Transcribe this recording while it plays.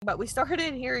but we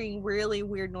started hearing really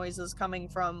weird noises coming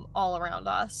from all around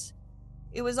us.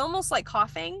 It was almost like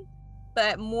coughing,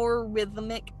 but more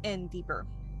rhythmic and deeper.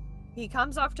 He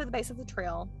comes off to the base of the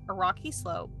trail, a rocky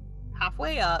slope.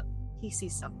 Halfway up, he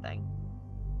sees something.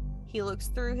 He looks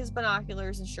through his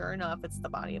binoculars, and sure enough, it's the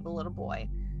body of a little boy,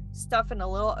 stuffed in a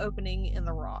little opening in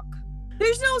the rock.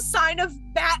 There's no sign of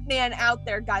Batman out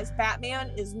there, guys.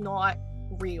 Batman is not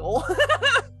real.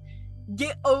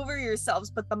 Get over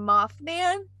yourselves. But the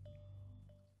Mothman?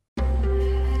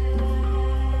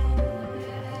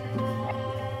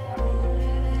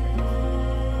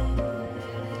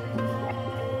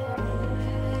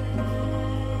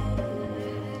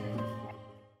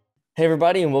 Hey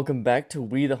everybody, and welcome back to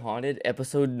We the Haunted,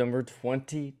 episode number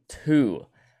 22.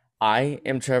 I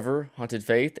am Trevor, Haunted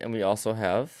Faith, and we also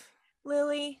have...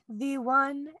 Lily, the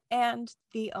one and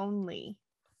the only.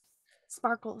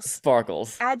 Sparkles.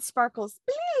 Sparkles. Add sparkles.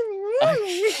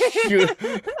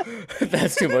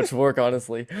 That's too much work,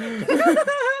 honestly.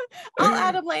 I'll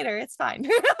add them later. It's fine.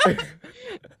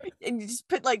 And you just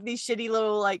put like these shitty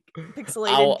little like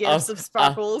pixelated gifs of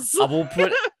sparkles.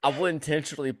 I will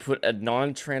intentionally put a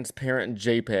non-transparent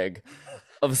JPEG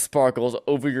of sparkles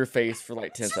over your face for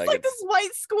like 10 it's seconds. Like this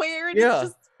white square, and it's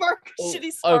just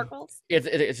shitty sparkles.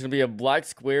 It's gonna be a black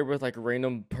square with like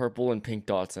random purple and pink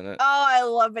dots in it. Oh, I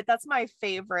love it. That's my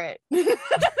favorite. That's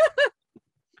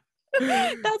my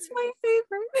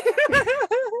favorite.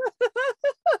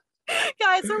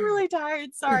 Guys, I'm really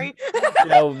tired. Sorry.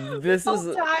 This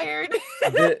is tired.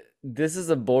 This is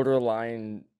a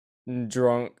borderline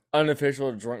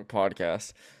unofficial drunk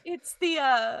podcast. It's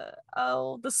the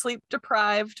sleep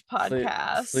deprived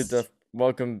podcast.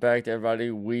 Welcome back to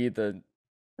everybody. We the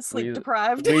sleep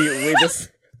deprived. We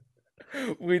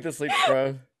the sleep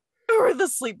deprived. Or the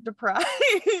sleep deprived.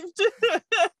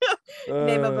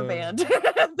 Name of a band.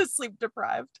 The Sleep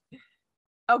Deprived.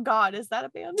 Oh God, is that a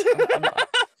band?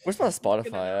 Where's my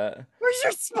Spotify at? Where's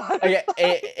your Spotify?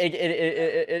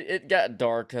 It got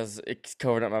dark because it's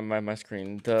covered up my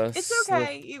screen. It's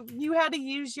okay. You had to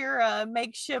use your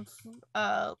makeshift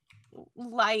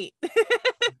light to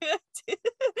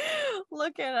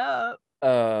look it up.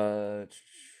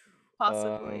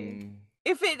 Possibly.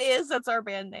 If it is, that's our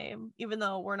band name, even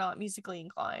though we're not musically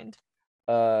inclined.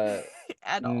 At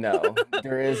all. No.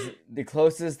 The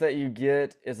closest that you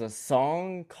get is a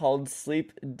song called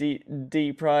Sleep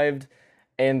Deprived,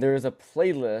 and there's a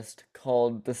playlist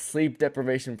called The Sleep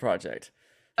Deprivation Project.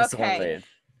 Okay.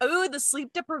 Oh, the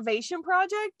Sleep Deprivation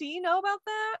Project? Do you know about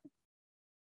that?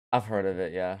 I've heard of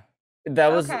it, yeah.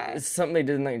 That was something they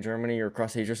did in like Germany or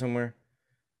across Asia somewhere.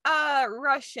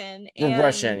 Russian.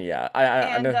 Russian, yeah.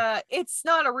 I know. It's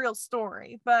not a real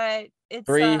story, but it's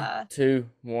 3, 2,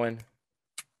 1.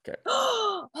 Okay.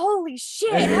 Holy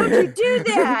shit! How'd you do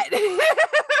that?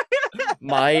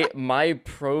 my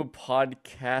pro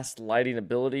podcast lighting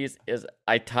abilities is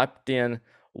I typed in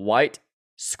white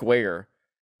square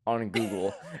on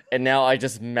Google, and now I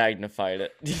just magnified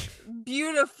it.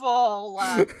 Beautiful.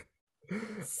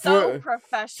 So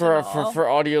professional. For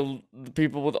audio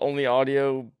people with only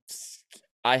audio,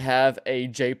 I have a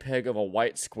JPEG of a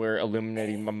white square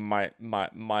illuminating my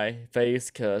face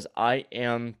because I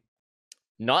am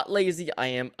not lazy. I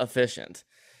am efficient.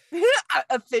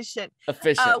 Efficient.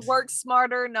 Work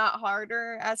smarter, not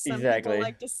harder, as some people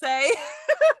like to say.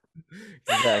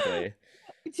 Exactly.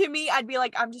 To me, I'd be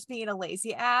like, I'm just being a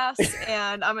lazy ass,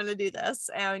 and I'm gonna do this,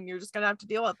 and you're just gonna have to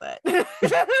deal with it.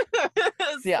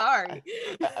 Sorry.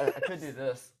 I could do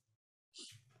this.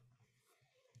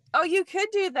 Oh, you could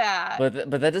do that. But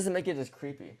that doesn't make it as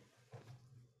creepy.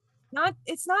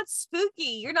 It's not spooky.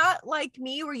 You're not like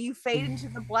me where you fade into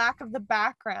the black of the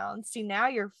background. See, now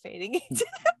you're fading into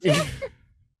the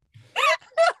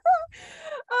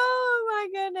Oh my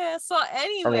goodness. So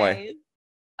anyways.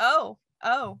 Oh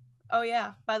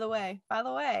yeah. By the way.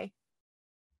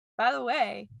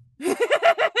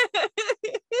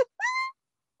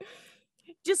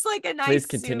 Just like a nice Please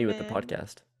continue with the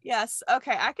podcast. Yes.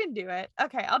 Okay, I can do it.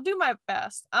 Okay, I'll do my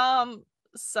best.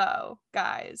 So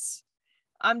guys,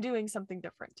 I'm doing something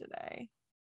different today.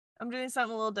 I'm doing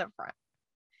something a little different.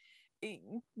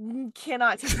 You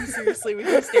cannot take me seriously with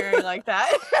you staring like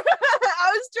that.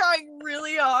 I was trying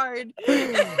really hard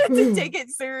to take it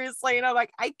seriously, and I'm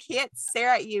like, I can't stare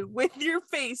at you with your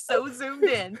face so zoomed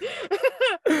in.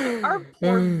 Our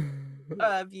poor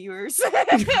viewers.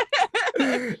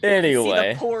 Anyway, see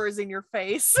the pores in your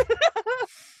face.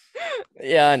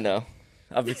 Yeah, I know.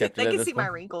 I've accepted they can see my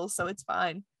wrinkles, so it's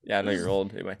fine. Yeah, I know you're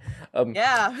old. Anyway,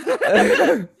 yeah.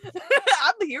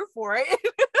 I'm here for it.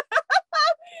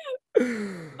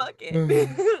 Fuck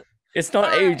it. It's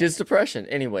not age, But it's depression.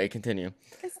 Anyway, continue.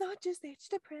 it's not just age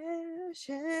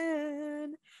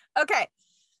depression. Okay.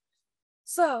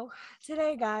 So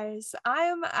today, guys,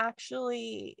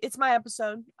 it's my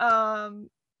episode. I'm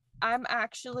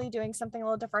actually doing something a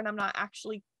little different. I'm not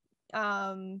actually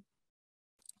I've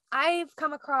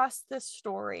come across this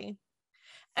story,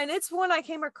 and it's one I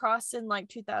came across in like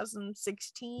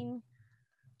 2016.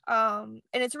 And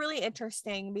it's really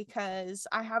interesting because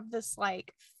I have this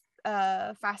like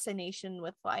fascination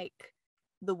with like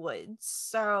the woods.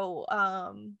 So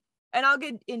and I'll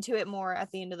get into it more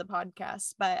at the end of the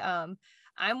podcast, but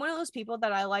I'm one of those people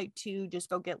that I like to just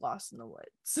go get lost in the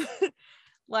woods.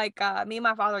 Like me and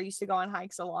my father used to go on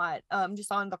hikes a lot,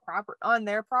 just on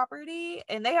their property,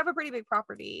 and they have a pretty big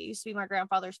property. It used to be my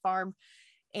grandfather's farm.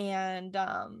 And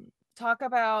talk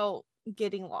about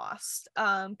getting lost,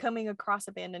 coming across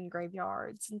abandoned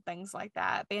graveyards and things like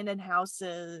that, abandoned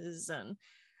houses, and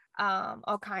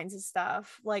all kinds of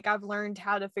stuff. Like I've learned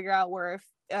how to figure out where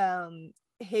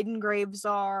hidden graves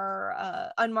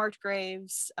are, unmarked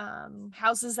graves,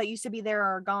 houses that used to be there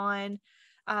are gone.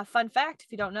 Fun fact,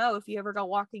 if you don't know, if you ever go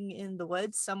walking in the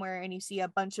woods somewhere and you see a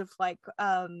bunch of like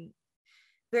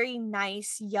very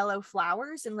nice yellow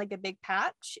flowers in like a big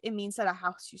patch, it means that a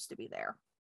house used to be there.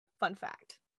 Fun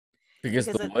fact. Because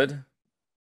the wood?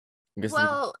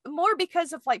 Well, more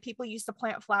because of like people used to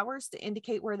plant flowers to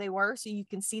indicate where they were, so you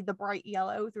can see the bright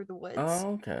yellow through the woods.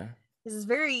 Oh, okay. This is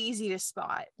very easy to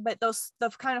spot, but the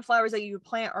kind of flowers that you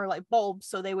plant are like bulbs,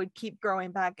 so they would keep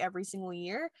growing back every single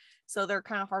year, so they're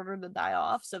kind of harder to die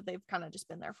off, so they've kind of just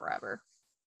been there forever.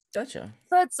 Gotcha.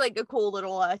 So that's like a cool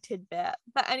little tidbit.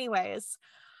 But anyways,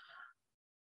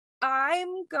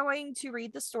 I'm going to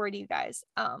read the story to you guys.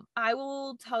 I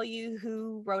will tell you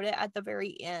who wrote it at the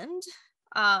very end.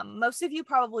 Most of you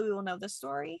probably will know the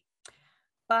story,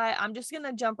 but I'm just going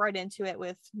to jump right into it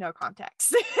with no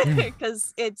context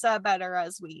because it's better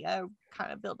as we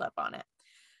kind of build up on it.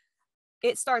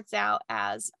 It starts out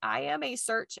as, I am a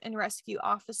search and rescue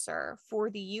officer for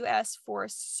the U.S.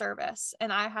 Forest Service,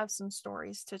 and I have some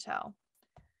stories to tell.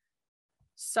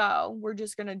 So we're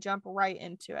just going to jump right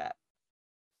into it.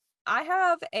 I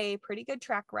have a pretty good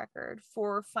track record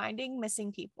for finding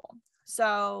missing people.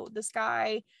 So this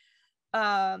guy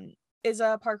is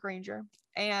a park ranger,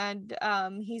 and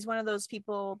he's one of those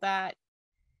people that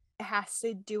has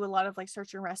to do a lot of like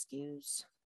search and rescues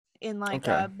in like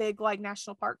big like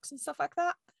national parks and stuff like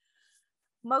that.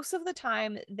 Most of the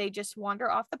time they just wander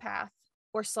off the path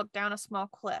or slip down a small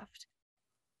cliff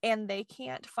and they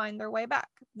can't find their way back.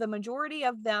 The majority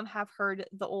of them have heard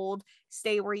the old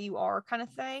stay where you are kind of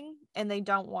thing, and they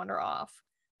don't wander off.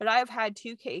 But I've had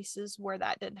 2 cases where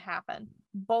that didn't happen.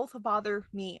 Both bother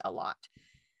me a lot.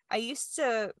 I used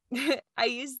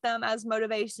them as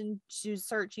motivation to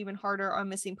search even harder on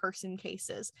missing person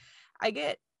cases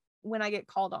when I get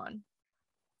called on.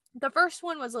 The first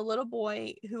one was a little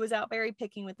boy who was out berry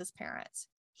picking with his parents.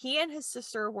 He and his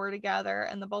sister were together,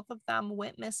 and the both of them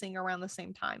went missing around the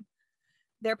same time.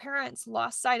 Their parents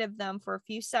lost sight of them for a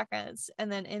few seconds,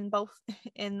 and then in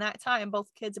that time,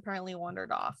 both kids apparently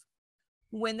wandered off.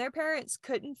 When their parents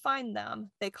couldn't find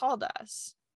them, they called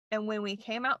us. And when we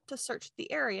came out to search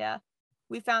the area,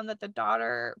 we found the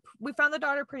daughter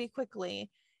pretty quickly.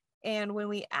 And when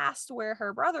we asked where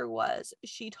her brother was,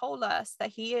 she told us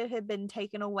that he had been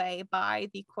taken away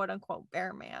by the quote unquote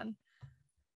bear man.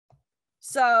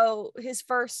 So his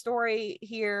first story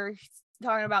here,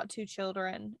 talking about 2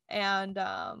 children, and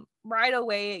right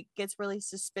away it gets really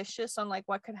suspicious on like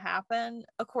what could happen.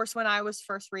 Of course, when I was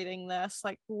first reading this,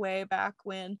 like way back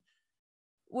when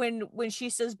she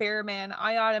says bear man,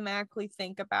 I automatically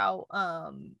think about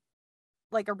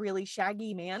like a really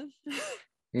shaggy man.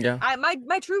 Yeah.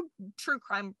 My true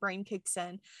crime brain kicks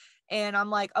in, and I'm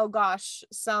like, oh gosh,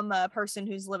 some person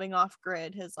who's living off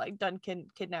grid has like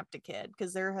kidnapped a kid,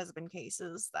 because there has been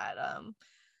cases that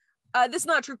this is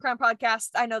not a true crime podcast,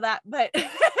 I know that, but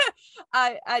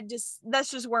I just,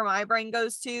 that's just where my brain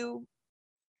goes to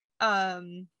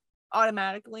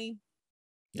automatically,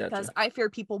 because I fear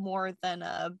people more than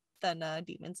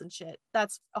demons and shit.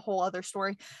 That's a whole other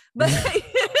story, but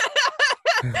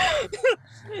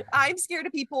I'm scared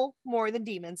of people more than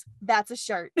demons. That's a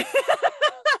shirt.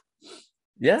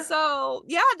 Yeah. So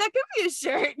yeah, that could be a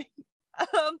shirt.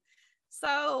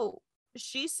 So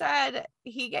she said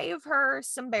he gave her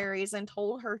some berries and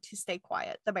told her to stay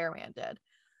quiet. The bear man did.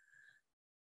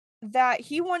 That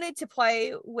he wanted to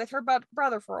play with her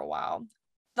brother for a while.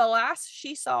 The last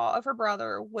she saw of her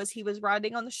brother was he was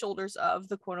riding on the shoulders of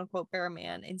the quote unquote bear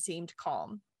man and seemed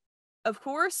calm. Of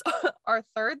course, our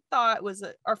first thought was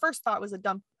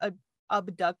a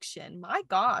abduction. My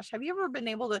gosh, have you ever been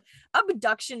able to?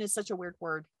 Abduction is such a weird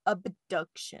word.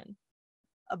 Abduction.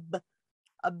 Ab,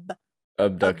 ab,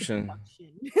 Abduction.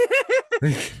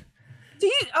 abduction.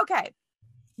 Okay?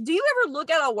 Do you ever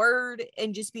look at a word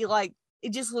and just be like,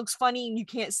 it just looks funny and you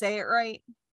can't say it right?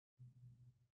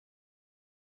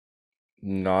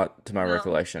 Not to my No.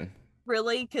 recollection.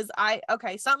 Really? Because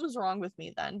something's wrong with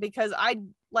me then, because I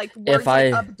like If words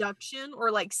like I abduction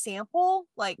or like sample,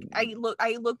 like I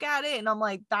look at it and I'm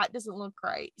like, that doesn't look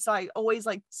right. So I always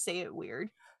like say it weird.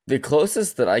 The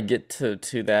closest that I get to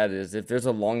that is if there's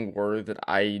a long word that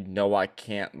I know I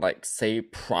can't like say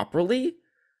properly.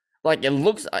 Like it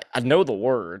looks I know the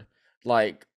word.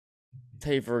 Like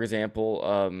say for example,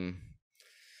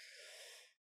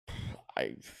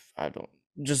 I don't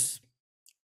just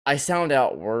I sound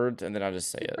out words and then I just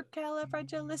say it.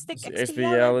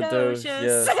 Supercalifragilisticexpialidocious.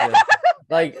 Yes, yes.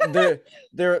 Like there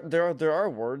are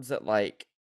words that like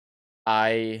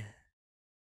I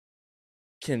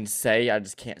can say, I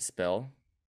just can't spell.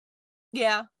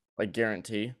 Yeah. Like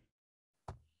guarantee.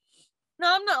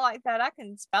 No, I'm not like that. I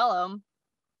can spell them.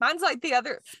 Mine's like the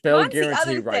other. Spell Mine's the guarantee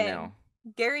other right thing. now.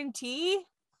 Guarantee.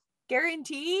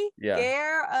 Yeah.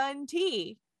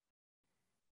 Guarantee.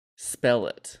 Spell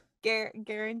it.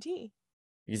 Guarantee.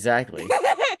 Exactly.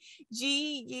 Guarantee.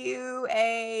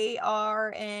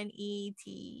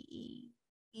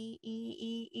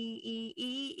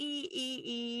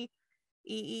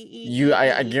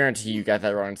 I guarantee you got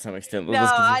that wrong to some extent. No,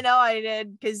 I know I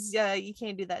did, because you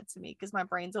can't do that to me because my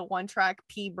brain's a one-track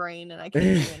P brain and I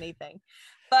can't do anything.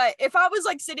 But if I was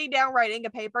like sitting down writing a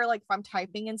paper, like if I'm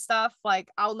typing and stuff, like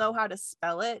I'll know how to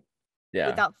spell it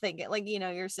without thinking. Like,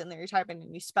 you're sitting there, you're typing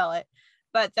and you spell it.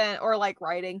 But then, or like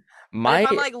writing. But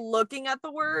if I'm like looking at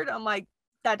the word, I'm like,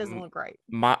 that doesn't look right.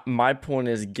 My point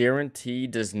is guarantee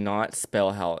does not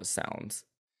spell how it sounds.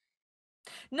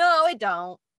 No, it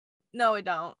don't. It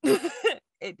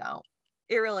don't.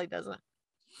 It really doesn't.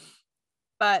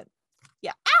 But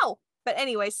yeah. Ow! But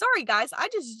anyway, sorry guys. I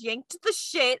just yanked the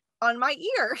shit on my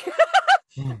ear.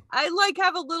 I like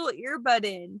have a little earbud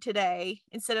in today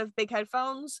instead of big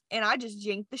headphones, and I just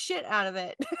yanked the shit out of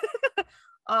it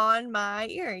on my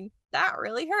earring. That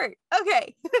really hurt.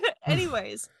 Okay.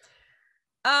 Anyways.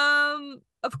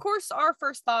 Of course our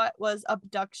first thought was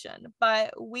abduction,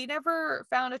 but we never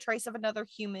found a trace of another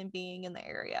human being in the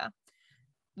area.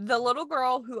 The little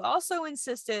girl, who also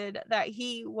insisted that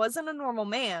he wasn't a normal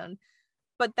man,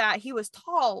 but that he was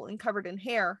tall and covered in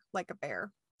hair like a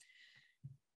bear,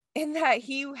 and that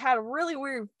he had a really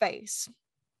weird face.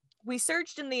 We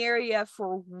searched in the area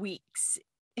for weeks.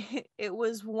 It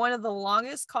was one of the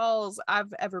longest calls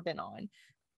I've ever been on,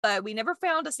 but we never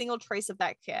found a single trace of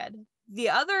that kid. The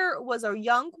other was a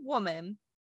young woman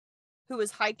who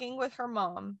was hiking with her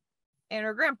mom and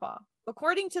her grandpa.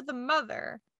 According to the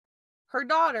mother, her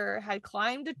daughter had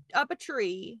climbed up a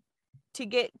tree to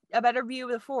get a better view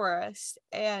of the forest,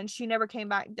 and she never came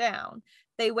back down.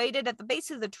 They waited at the base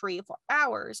of the tree for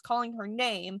hours, calling her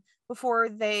name before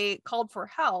they called for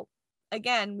help.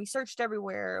 Again, we searched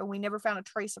everywhere and we never found a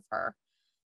trace of her.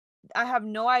 I have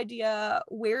no idea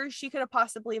where she could have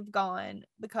possibly have gone,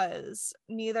 because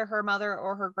neither her mother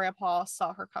or her grandpa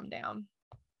saw her come down.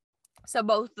 So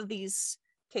both of these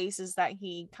cases that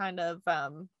he kind of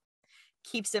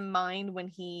keeps in mind when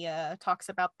he talks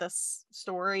about this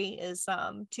story is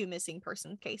two missing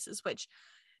person cases, which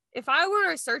if I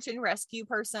were a search and rescue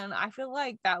person, I feel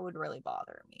like that would really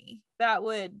bother me. That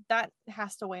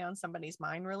has to weigh on somebody's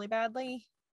mind really badly,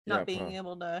 not being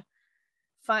able to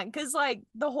find, because like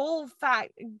the whole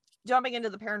fact, jumping into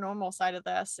the paranormal side of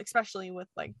this, especially with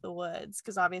like the woods,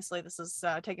 because obviously this is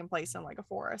taking place in like a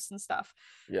forest and stuff.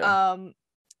 Being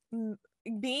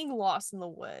lost in the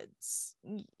woods,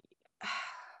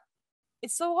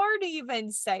 it's so hard to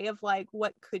even say of like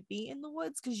what could be in the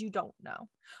woods, because you don't know,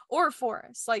 or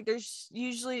forest. Like there's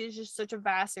just such a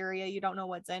vast area, you don't know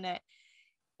what's in it,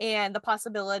 and the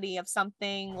possibility of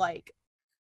something like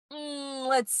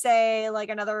let's say like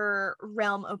another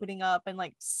realm opening up and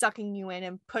like sucking you in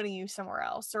and putting you somewhere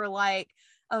else, or like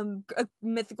a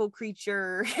mythical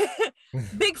creature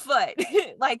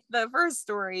Bigfoot like the first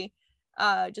story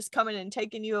just coming and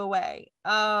taking you away.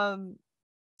 I'm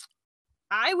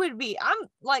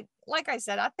like I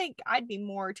said, I think I'd be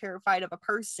more terrified of a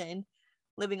person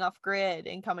living off grid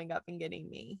and coming up and getting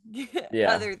me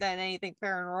other than anything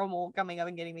paranormal coming up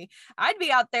and getting me. I'd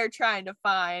be out there trying to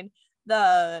find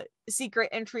the secret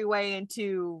entryway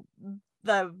into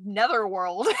the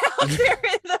netherworld out there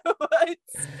in the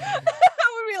woods. I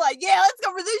would be like, yeah, let's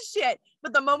go for this shit.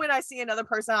 But the moment I see another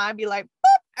person, I'd be like,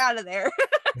 boop, out of there.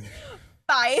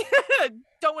 Bye.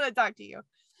 Don't want to talk to you.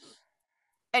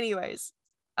 Anyways,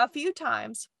 a few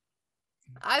times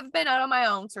I've been out on my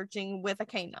own searching with a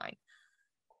canine.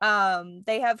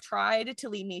 They have tried to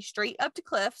lead me straight up to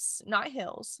cliffs, not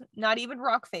hills, not even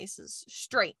rock faces,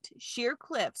 straight, sheer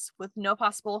cliffs with no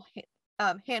possible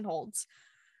handholds.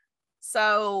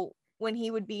 So when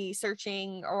he would be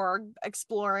searching or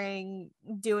exploring,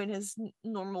 doing his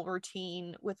normal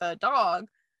routine with a dog,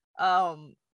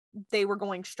 they were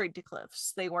going straight to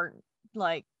cliffs. They weren't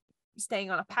like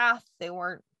staying on a path. They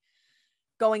weren't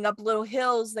going up little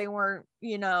hills. They weren't,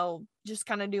 just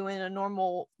kind of doing a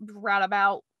normal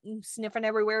roundabout, sniffing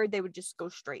everywhere. They would just go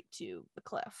straight to the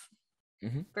cliff.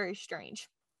 Mm-hmm. Very strange.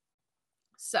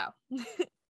 So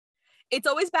it's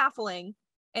always baffling.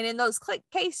 And in those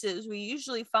cases, we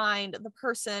usually find the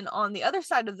person on the other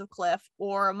side of the cliff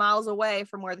or miles away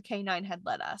from where the canine had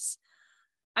led us.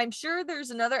 I'm sure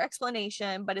there's another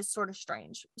explanation, but it's sort of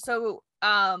strange. So,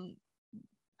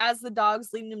 as the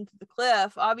dog's leading them to the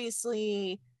cliff,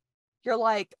 obviously you're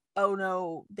like, oh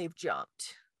no, they've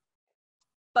jumped.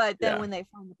 But then when they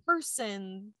find the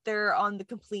person, they're on the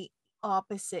complete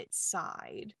opposite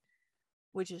side,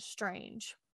 which is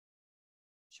strange.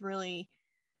 It's really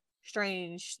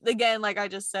strange. Again, like I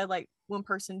just said, like one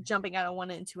person jumping out of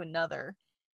one into another.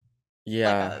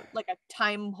 Yeah. Like a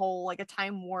time hole, like a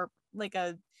time warp, like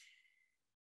a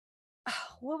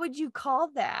what would you call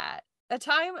that? A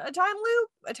time loop?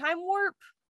 A time warp?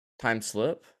 Time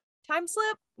slip? Time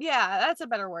slip? Yeah, that's a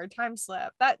better word. Time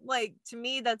slip. That, like, to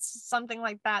me, that's something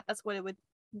like that. That's what it would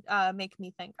make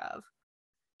me think of.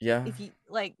 Yeah. If you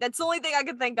like, that's the only thing I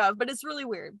could think of, but it's really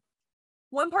weird.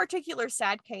 One particular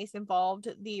sad case involved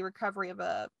the recovery of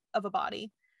a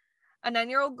body. A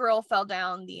 9-year-old girl fell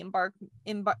down the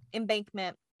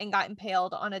embankment and got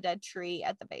impaled on a dead tree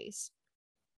at the base.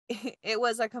 It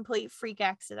was a complete freak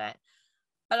accident,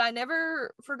 but I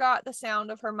never forgot the sound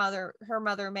of her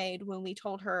mother made when we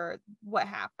told her what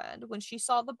happened. When she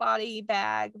saw the body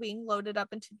bag being loaded up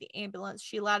into the ambulance,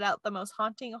 she let out the most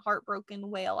haunting, heartbroken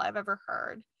wail I've ever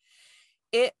heard.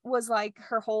 It was like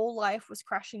her whole life was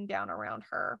crashing down around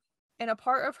her, and a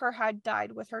part of her had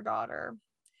died with her daughter.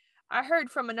 I heard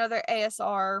from another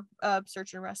ASR,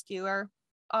 search and rescue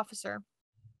officer,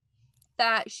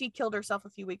 that she killed herself a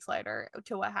few weeks later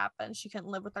to what happened. She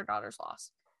couldn't live with her daughter's loss.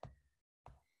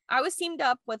 I was teamed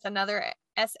up with another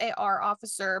SAR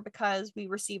officer because we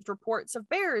received reports of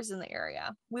bears in the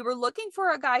area. We were looking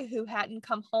for a guy who hadn't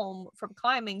come home from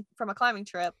a climbing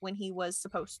trip when he was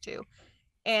supposed to,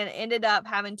 and ended up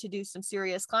having to do some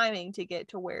serious climbing to get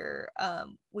to where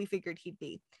we figured he'd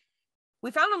be. We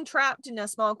found him trapped in a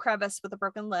small crevice with a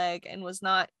broken leg and it was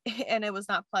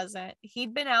not pleasant.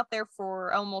 He'd been out there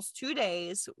for almost 2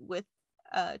 days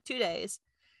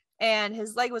and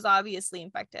his leg was obviously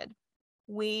infected.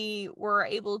 We were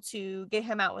able to get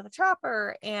him out with a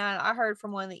chopper, and I heard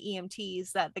from one of the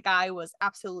EMTs that the guy was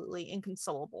absolutely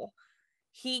inconsolable.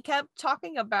 He kept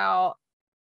talking about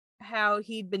how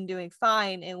he'd been doing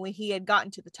fine, and when he had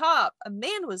gotten to the top, a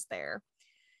man was there.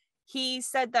 He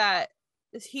said the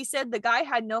guy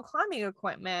had no climbing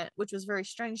equipment, which was very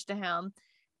strange to him,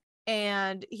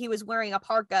 and he was wearing a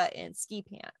parka and ski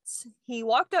pants. He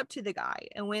walked up to the guy,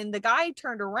 and when the guy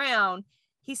turned around,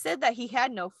 he said that he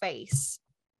had no face.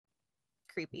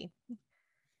 Creepy.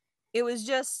 It was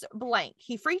just blank.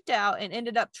 He freaked out and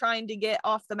ended up trying to get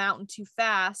off the mountain too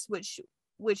fast, which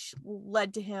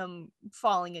led to him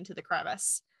falling into the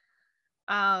crevice.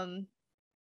 Oops,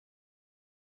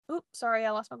 sorry,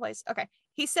 I lost my place. Okay.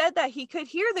 He said that he could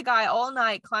hear the guy all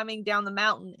night climbing down the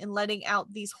mountain and letting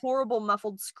out these horrible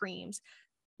muffled screams.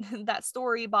 That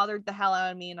story bothered the hell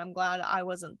out of me, and I'm glad I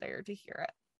wasn't there to hear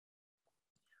it.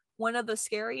 One of the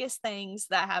scariest things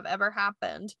that have ever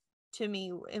happened to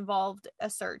me involved a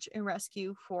search and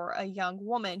rescue for a young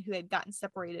woman who had gotten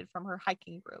separated from her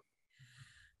hiking group.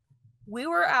 We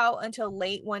were out until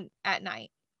late at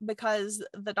night because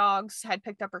the dogs had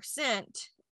picked up her scent.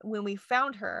 When we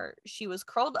found her, she was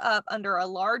curled up under a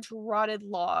large rotted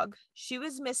log. She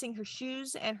was missing her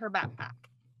shoes and her backpack,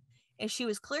 and she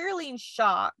was clearly in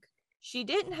shock. She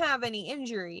didn't have any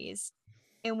injuries,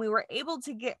 and we were able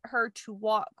to get her to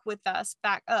walk with us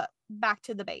back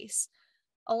to the base.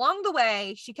 Along the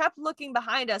way, she kept looking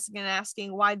behind us and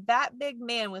asking why that big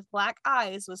man with black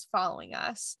eyes was following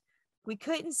us. We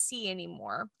couldn't see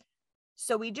anymore,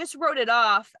 so we just wrote it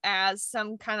off as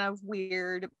some kind of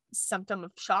weird symptom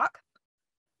of shock.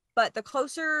 But the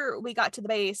closer we got to the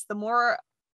base, the more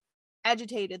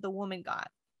agitated the woman got,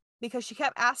 because she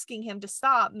kept asking him to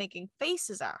stop making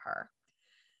faces at her.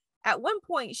 At one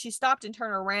point, she stopped and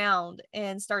turned around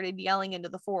and started yelling into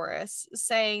the forest,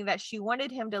 saying that she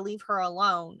wanted him to leave her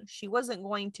alone. She wasn't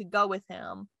going to go with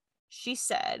him. She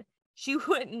said she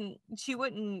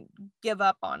wouldn't give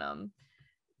up on him.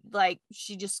 Like,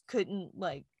 she just couldn't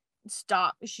like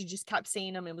stop. She just kept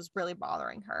seeing him. It was really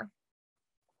bothering her.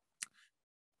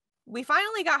 We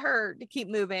finally got her to keep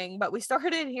moving, but we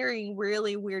started hearing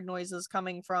really weird noises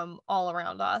coming from all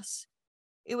around us.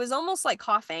 It was almost like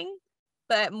coughing,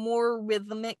 but more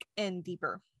rhythmic and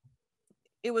deeper.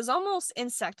 It was almost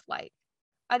insect-like.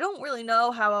 I don't really know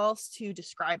how else to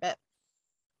describe it.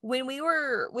 When we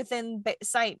were within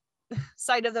sight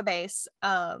of the base,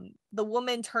 the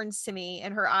woman turns to me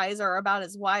and her eyes are about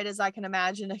as wide as I can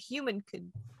imagine a human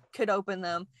could open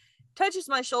them, touches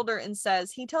my shoulder and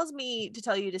says, he tells me to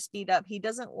tell you to speed up. He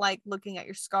doesn't like looking at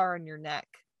your scar on your neck.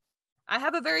 I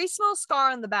have a very small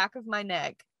scar on the back of my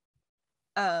neck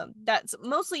that's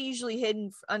mostly usually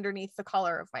hidden underneath the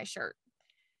collar of my shirt.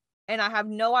 And I have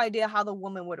no idea how the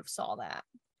woman would have saw that.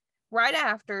 Right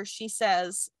after, she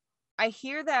says, I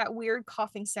hear that weird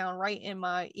coughing sound right in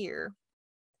my ear.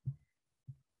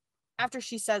 After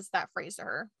she says that phrase to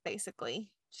her,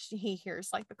 basically, he hears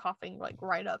like the coughing like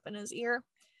right up in his ear.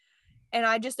 And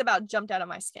I just about jumped out of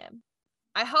my skin.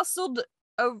 I hustled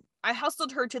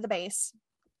her to the base.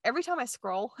 Every time I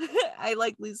scroll, I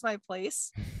like lose my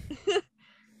place.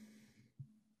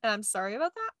 And I'm sorry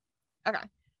about that. Okay.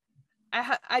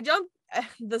 I jumped.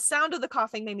 The sound of the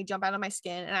coughing made me jump out of my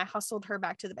skin, and I hustled her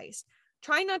back to the base,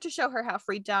 trying not to show her how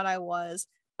freaked out I was.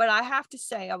 But I have to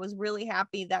say, I was really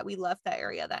happy that we left that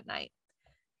area that night.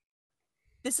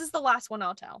 This is the last one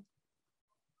I'll tell.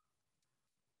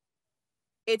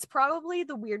 It's probably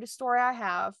the weirdest story I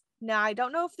have. Now, I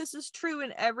don't know if this is true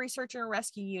in every search and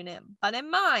rescue unit, but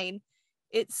in mine,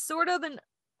 it's sort of an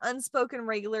unspoken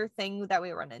regular thing that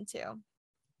we run into.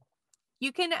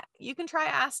 You can try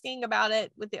asking about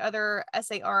it with the other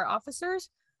SAR officers,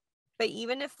 but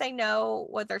even if they know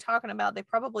what they're talking about, they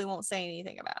probably won't say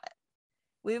anything about it.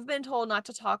 We've been told not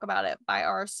to talk about it by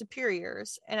our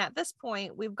superiors, and at this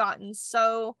point, we've gotten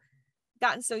so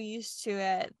used to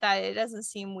it that it doesn't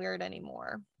seem weird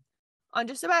anymore. On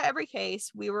just about every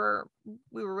case, we were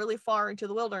really far into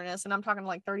the wilderness, and I'm talking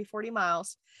like 30-40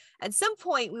 miles. At some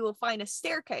point, we will find a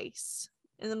staircase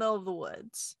in the middle of the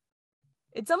woods.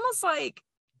 It's almost like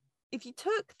if you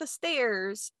took the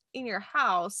stairs in your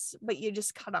house, but you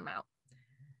just cut them out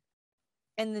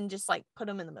and then just like put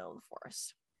them in the middle of the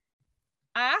forest.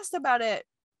 I asked about it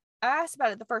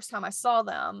the first time I saw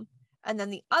them, and then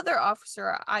the other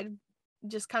officer, I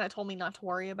just kind of told me not to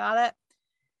worry about it,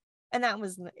 and that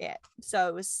was it. So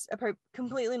it was a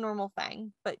completely normal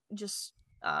thing, but just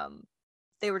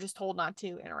they were just told not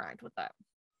to interact with that.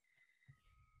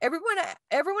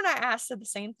 Everyone I asked said the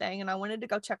same thing, and I wanted to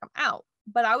go check them out,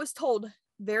 but I was told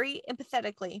very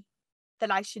empathetically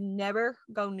that I should never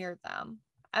go near them.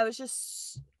 I was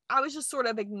just sort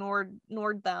of ignored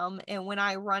them, and when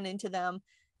I run into them,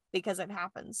 because it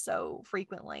happens so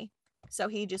frequently, so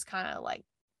he just kind of like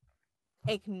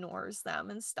ignores them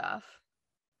and stuff.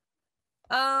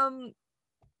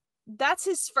 That's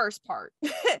his first part.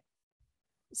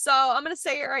 So I'm gonna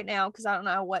say it right now because I don't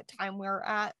know what time we're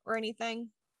at or anything.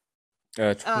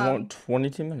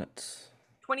 22 minutes.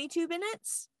 22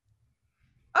 minutes?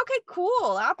 Okay,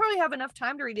 cool. I'll probably have enough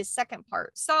time to read his second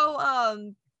part. So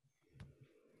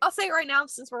I'll say it right now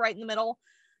since we're right in the middle.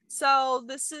 So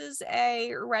this is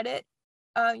a Reddit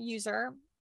user,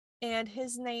 and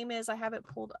his name is, I have it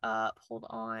pulled up, hold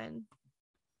on.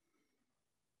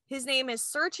 His name is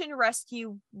Search and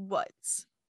Rescue Woods.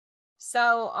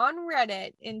 So on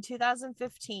Reddit in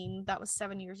 2015, that was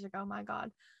 7 years ago, my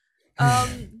God.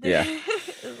 Yeah.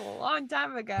 It was a long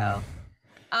time ago.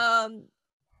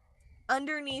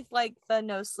 Underneath like the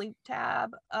no sleep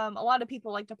tab, a lot of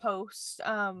people like to post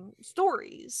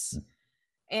stories,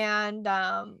 and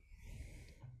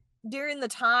during the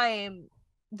time,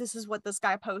 this is what this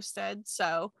guy posted.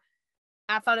 So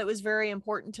I thought it was very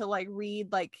important to like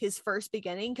read like his first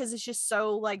beginning, because it's just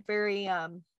so like very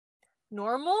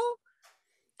normal,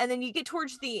 and then you get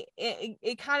towards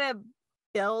it kind of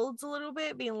builds a little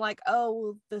bit, being like, oh,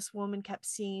 well, this woman kept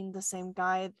seeing the same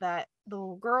guy that the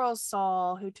little girl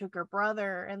saw who took her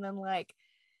brother, and then like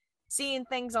seeing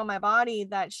things on my body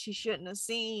that she shouldn't have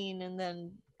seen, and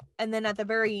then at the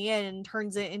very end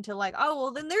turns it into like, oh,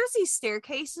 well, then there's these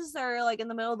staircases that are like in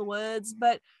the middle of the woods,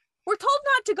 but we're told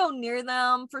not to go near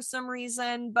them for some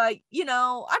reason, but you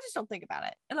know, I just don't think about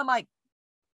it. And I'm like,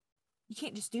 you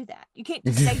can't just do that. You can't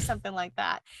just say something like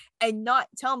that and not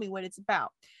tell me what it's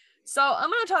about. So I'm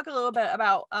going to talk a little bit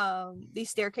about these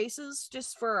staircases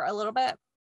just for a little bit.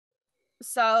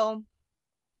 So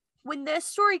when this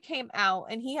story came out,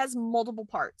 and he has multiple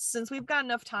parts, since we've got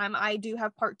enough time, I do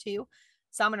have part 2.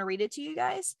 So I'm going to read it to you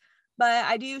guys. But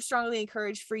I do strongly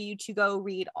encourage for you to go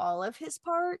read all of his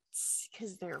parts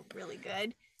because they're really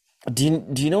good.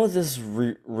 Do you know what this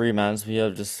reminds me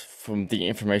of just from the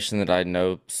information that I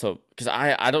know? So, because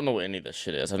I don't know what any of this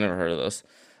shit is. I've never heard of this.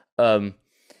 Um,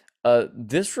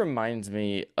 this reminds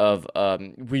me of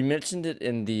we mentioned it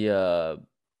in the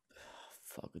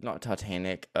fuck, not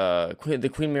Titanic,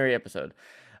 the Queen Mary episode.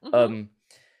 Mm-hmm. Um,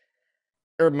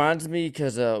 it reminds me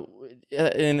because at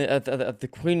the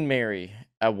Queen Mary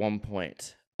at one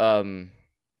point, and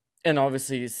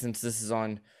obviously since this is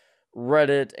on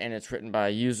Reddit and it's written by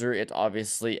a user, it's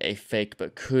obviously a fake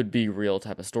but could be real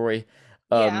type of story.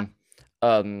 Yeah. Um,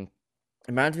 um, it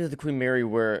reminds me of the Queen Mary,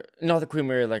 where not the Queen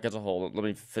Mary like as a whole. Let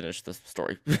me finish this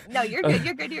story. No, you're good.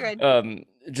 You're good. You're good.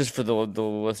 Just for the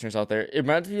listeners out there, it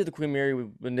reminds me of the Queen Mary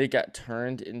when they got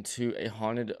turned into a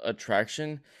haunted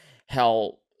attraction.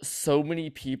 How so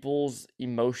many people's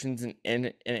emotions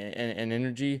and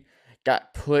energy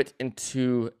got put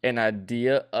into an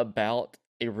idea about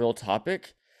a real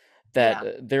topic, that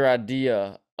Yeah. their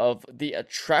idea of the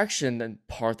attraction and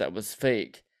part that was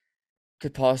fake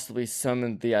could possibly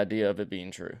summon the idea of it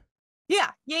being true. Yeah.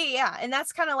 And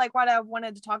that's kind of like what I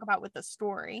wanted to talk about with the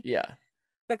story. Yeah.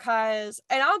 Because,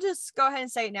 and I'll just go ahead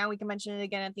and say it now, we can mention it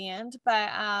again at the end, but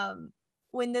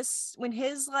when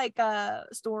his like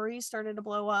stories started to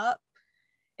blow up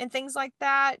and things like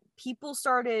that, people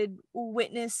started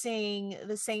witnessing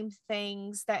the same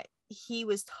things that he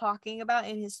was talking about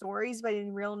in his stories but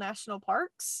in real national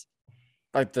parks.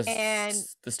 Like And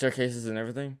the staircases and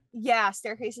everything. yeah,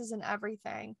 staircases and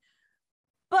everything.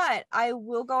 But I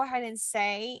will go ahead and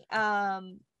say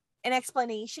an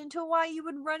explanation to why you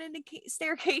would run into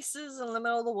staircases in the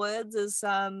middle of the woods is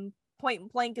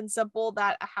point blank and simple,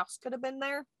 that a house could have been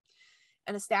there,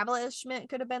 an establishment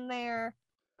could have been there,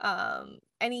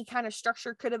 any kind of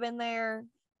structure could have been there,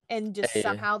 and just A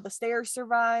somehow the stairs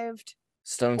survived.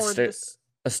 stone Or stair this,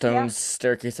 a stone yeah,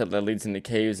 staircase that leads into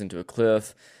caves, into a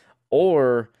cliff,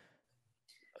 or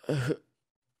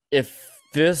if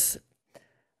this,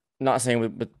 not saying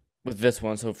with this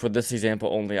one, so for this example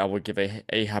only, I would give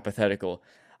a hypothetical.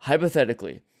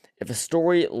 Hypothetically, if a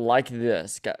story like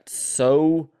this got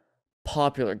so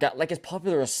popular, got like as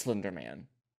popular as Slender Man,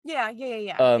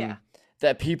 yeah.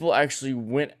 that people actually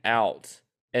went out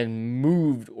and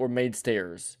moved or made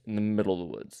stairs in the middle of the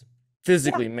woods,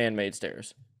 physically man-made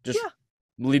stairs, just Yeah.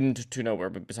 leading to nowhere,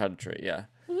 but beside a tree. Yeah,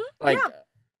 Mhm, like yeah.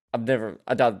 I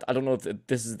don't know if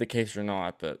this is the case or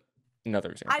not, but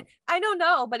another example. I don't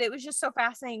know, but it was just so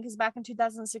fascinating because back in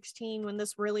 2016, when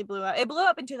this really blew up, it blew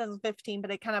up in 2015,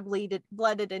 but it kind of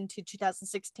blended into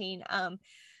 2016.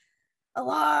 A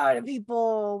lot of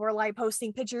people were like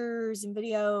posting pictures and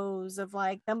videos of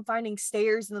like them finding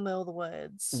stairs in the middle of the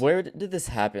woods. Where did this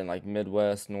happen? Like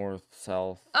Midwest, North,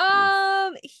 South,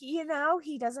 East?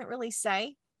 He doesn't really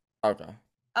say. Okay.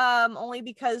 Only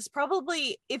because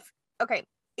probably if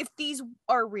these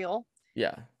are real,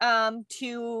 Yeah.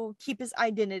 to keep his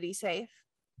identity safe.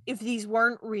 If these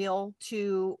weren't real,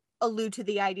 to allude to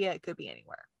the idea it could be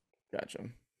anywhere.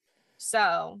 Gotcha.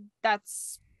 So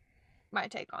that's my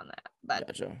take on that. But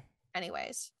Gotcha.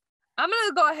 anyways, I'm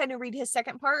gonna go ahead and read his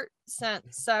second part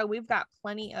since we've got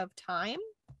plenty of time.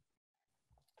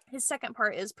 His second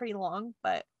part is pretty long,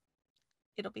 but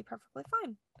it'll be perfectly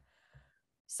fine.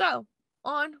 So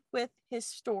on with his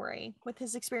story, with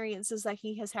his experiences that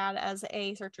he has had as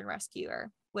a search and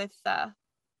rescuer, with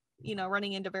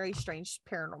running into very strange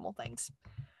paranormal things.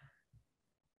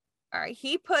 All right,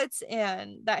 he puts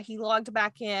in that he logged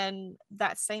back in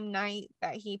that same night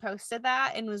that he posted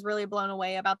that and was really blown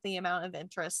away about the amount of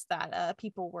interest that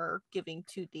people were giving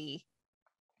to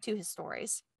his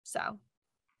stories. So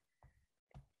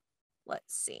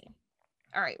let's see.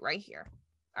 All right, right here.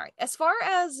 All right, as far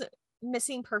as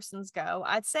missing persons go,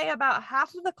 I'd say about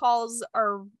half of the calls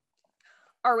are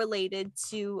related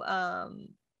to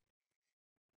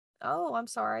oh, I'm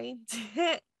sorry.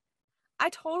 I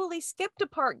totally skipped a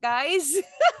part, guys.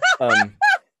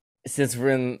 Since we're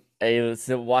in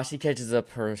while she catches up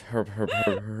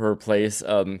her place,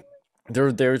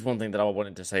 there's one thing that I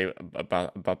wanted to say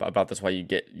about this while you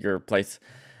get your place.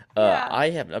 Yeah. I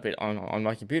have an update on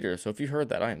my computer, so if you heard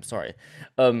that, I am sorry.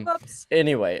 Whoops.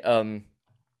 Anyway,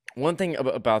 one thing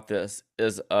about this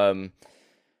is I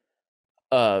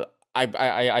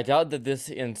doubt that this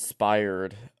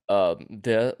inspired fucking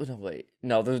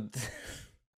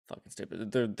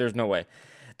stupid. There's no way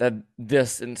that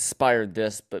this inspired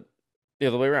this, but the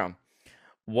other way around.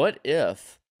 What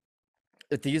if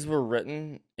these were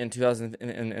written in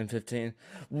 2015?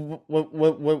 Were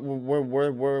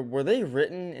they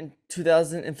written in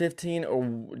 2015,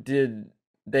 or did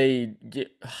they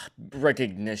get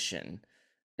recognition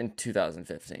in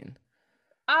 2015?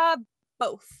 Uh,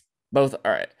 both. Both.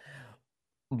 All right.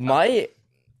 My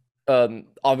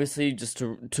obviously, just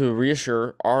to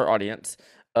reassure our audience,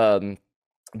 um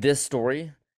this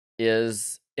story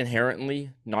is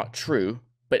inherently not true,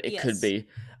 but it could Yes. be.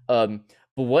 But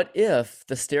what if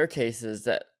the staircases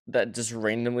that just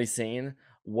randomly seen,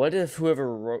 what if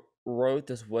whoever wrote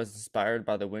this was inspired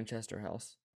by the Winchester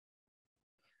house?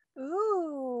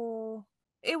 Ooh.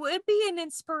 It would be an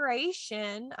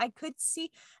inspiration. I could see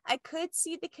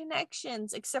the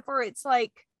connections, except for it's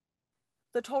like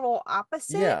the total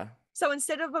opposite. Yeah. So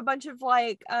instead of a bunch of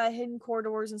like hidden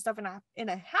corridors and stuff in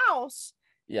a house,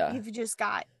 Yeah. you've just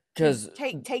got you Cuz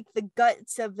take the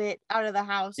guts of it out of the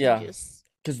house and yeah. just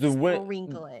Cuz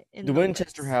sprinkle it in the the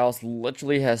Winchester woods. house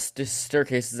literally has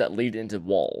staircases that lead into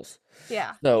walls.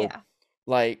 Yeah, So, yeah.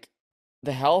 like,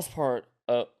 the house part,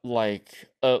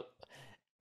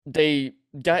 they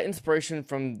got inspiration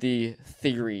from the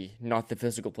theory, not the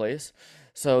physical place.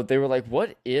 So they were like,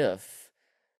 what if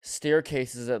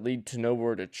staircases that lead to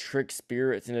nowhere to trick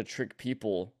spirits and to trick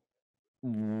people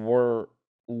were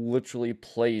literally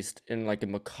placed in like a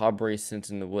macabre sense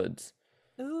in the woods?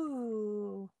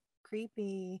 Ooh,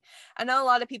 creepy. I know a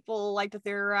lot of people like to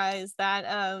theorize that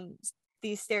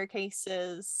these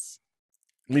staircases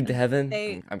Lead to heaven?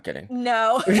 they I'm kidding.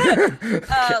 no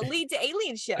Okay. lead to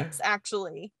alien ships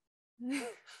actually.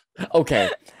 Okay.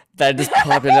 That just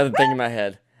popped another thing in my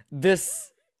head.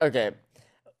 This, okay.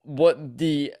 What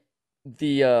the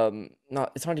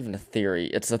not it's not even a theory,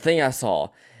 it's a thing I saw.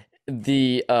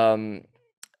 The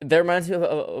that reminds me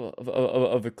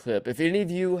of a clip. If any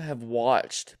of you have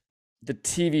watched the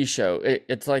TV show,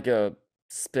 it's like a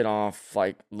spin-off,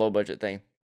 like low budget thing,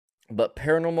 but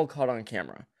Paranormal Caught on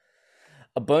Camera.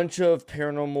 A bunch of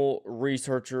paranormal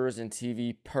researchers and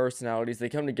TV personalities, they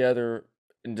come together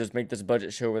and just make this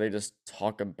budget show where they just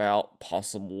talk about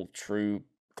possible true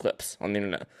clips on the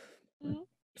internet. Mhm.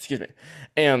 Excuse me.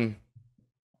 And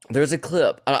there's a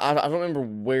clip. I don't remember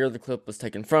where the clip was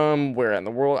taken from, where in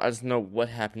the world. I just know what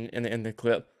happened in the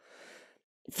clip.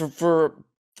 For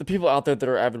the people out there that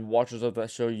are avid watchers of that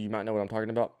show, you might know what I'm talking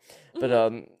about. But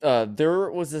Mhm.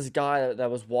 there was this guy that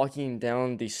was walking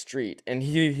down the street, and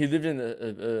he lived in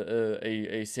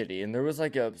a city, and there was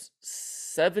like a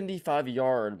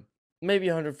 75-yard, maybe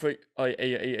 100 foot, a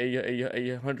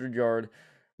 100-yard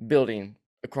building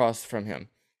across from him.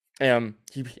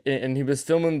 He was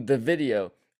filming the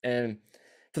video, and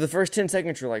for the first 10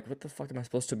 seconds, you're like, what the fuck am I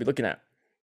supposed to be looking at?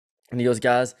 And he goes,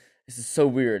 guys, this is so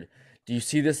weird. Do you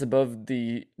see this above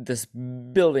this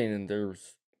building? And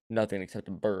there's nothing except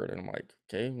a bird. And I'm like,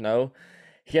 okay, no.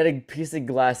 He had a piece of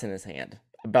glass in his hand,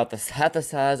 about half the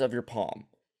size of your palm,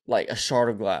 like a shard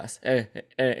of glass. And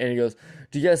he goes,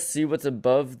 do you guys see what's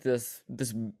above this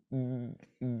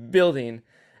building?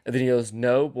 And then he goes,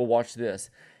 no. Well, watch this.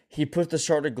 He put the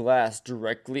shard of glass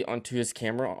directly onto his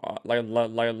camera, like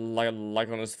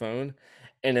on his phone.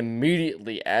 And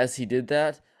immediately, as he did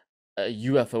that, a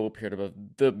UFO appeared above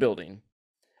the building.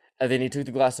 And then he took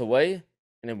the glass away,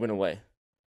 and it went away.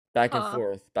 Back and Huh.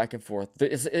 forth, back and forth.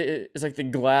 It's like the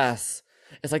glass.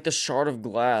 It's like the shard of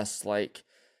glass, like,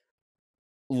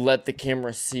 let the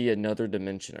camera see another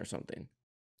dimension or something.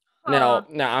 Huh.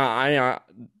 Now,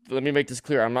 let me make this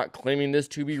clear. I'm not claiming this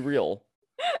to be real,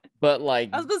 but like,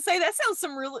 I was gonna say that sounds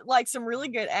some really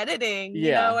good editing. You know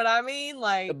yeah, what I mean?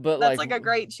 Like but that's like, like a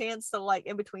great chance to like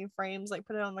in between frames, like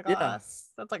put it on the yeah, glass.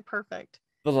 That's like perfect.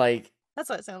 but That's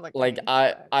what it sounds like to like me.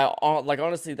 But like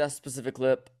honestly, that specific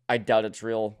clip, I doubt it's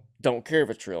real. Don't care if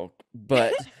it's real,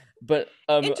 but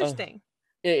interesting.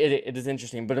 it is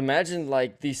interesting. But imagine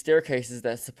like these staircases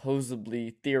that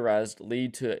supposedly theorized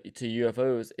lead to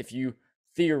UFOs. If you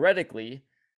theoretically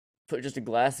put just a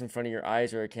glass in front of your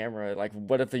eyes or a camera, like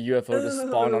what if the UFO just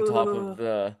spawned on top of Ooh.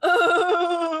 the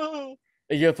Ooh.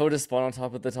 a UFO just spawned on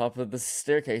top of the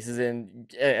staircases,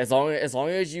 and as long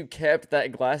as you kept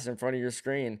that glass in front of your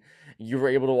screen, you were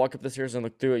able to walk up the stairs and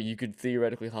look through it, you could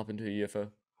theoretically hop into a UFO.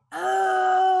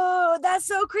 Oh, that's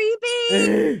so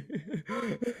creepy.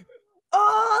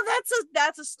 Oh,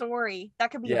 that's a story.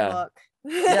 That could be a Yeah. book.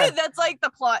 Yeah. That's like the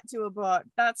plot to a book.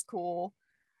 That's cool.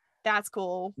 That's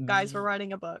cool. Guys, we're Th-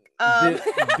 writing a book.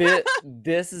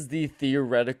 this is the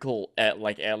theoretical at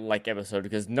like episode,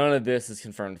 because none of this is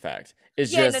confirmed fact.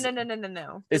 It's Yeah, no, just no, no, no, no,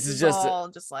 no. this This is is just all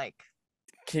just like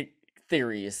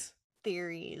theories.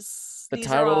 theories. The These are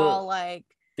title, all like,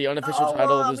 the unofficial oh title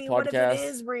well, of I this mean, what if it podcast,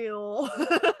 is real?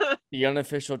 the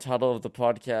unofficial title of the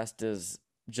podcast is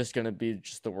just gonna be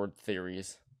just the word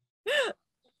theories.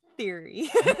 Theory.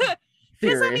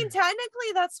 Because I Theory. mean,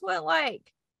 technically, that's what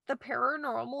like the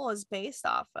paranormal is based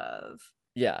off of.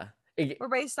 Yeah. We're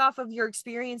based off of your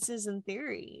experiences and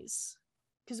theories.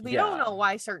 Because we don't Yeah. know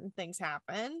why certain things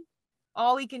happen.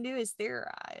 All we can do is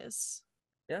theorize.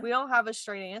 Yeah. We don't have a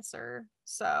straight answer.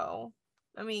 So,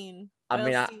 I mean, I what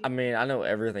mean, else I, do you... I mean, I know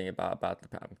everything about the.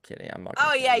 I'm kidding. I'm not gonna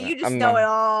Oh, say yeah, that. you just I'm know not. it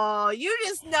all. You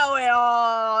just know it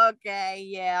all. Okay,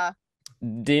 yeah.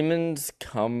 Demons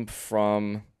come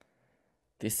from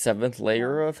the seventh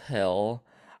layer Hell. of hell.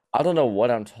 I don't know what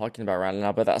I'm talking about right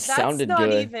now, but that That's sounded not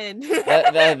good. even...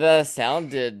 That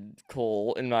sounded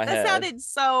cool in my That head. sounded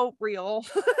so real.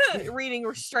 Reading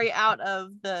straight out of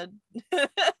the...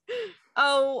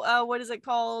 what is it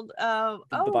called? The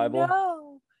Oh, Bible.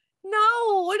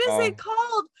 no, what is Oh, it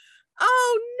called?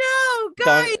 Oh, no,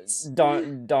 Don guys.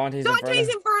 Dante's Dante's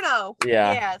Inferno. Inferno.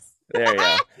 Yeah, Yes. there you go.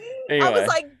 I was Anyway,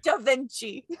 like, Da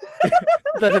Vinci.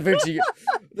 the Da Vinci.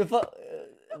 The fuck.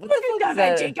 What the fuck Da is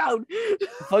Vinci that? Code. The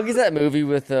fuck is that movie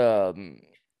with um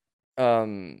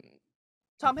Tom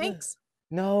Hanks.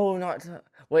 no, not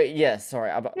wait, yes,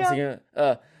 sorry. I was Yeah, thinking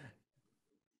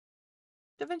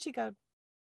Da Vinci Code.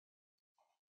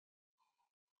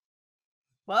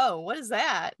 Whoa, what is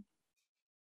that?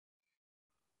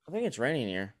 I think it's raining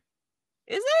here.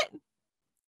 Is it?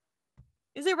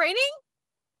 Is it raining?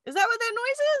 Is that what that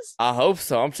noise is? I hope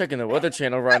so. I'm checking the Weather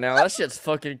Channel right now. That shit's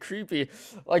fucking creepy.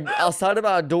 Like outside of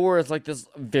our door is like this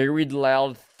very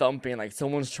loud thumping, like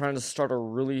someone's trying to start a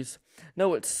really.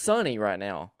 No, it's sunny right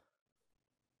now.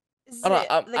 Is I don't. it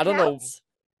the I don't know. cats?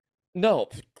 No,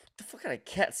 the fuck kind of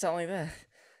cat sound like that?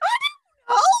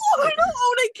 Oh, I don't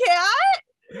own a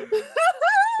cat.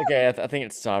 Okay, I think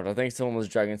it stopped. I think someone was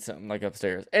dragging something like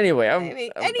upstairs. Anyway,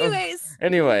 Maybe. Anyways.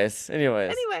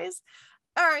 anyways.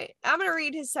 All right. I'm gonna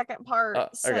read his second part Okay.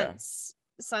 since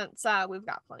we've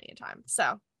got plenty of time.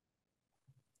 So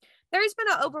there's been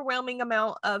an overwhelming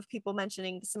amount of people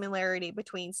mentioning the similarity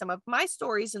between some of my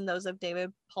stories and those of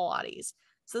David Pilates.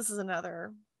 So this is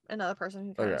another person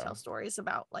who kind of tells stories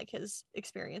about like his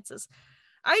experiences.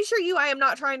 I assure you, I am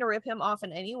not trying to rip him off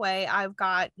in any way. I've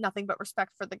got nothing but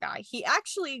respect for the guy. He's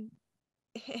actually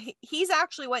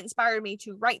what inspired me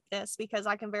to write this because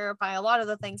I can verify a lot of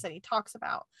the things that he talks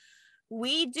about.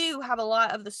 We do have a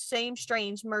lot of the same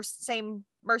strange missing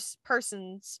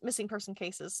person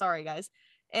cases. Sorry, guys.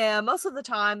 And most of the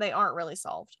time they aren't really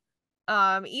solved.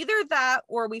 Either that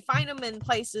or we find them in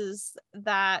places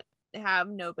that have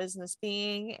no business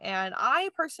being. And I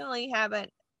personally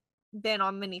haven't been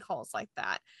on many calls like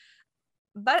that.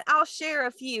 But I'll share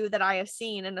a few that I have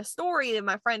seen and a story that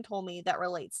my friend told me that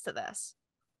relates to this.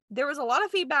 There was a lot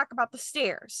of feedback about the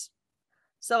stairs.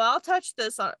 So I'll touch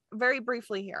this on very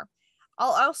briefly here.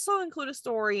 I'll also include a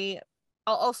story.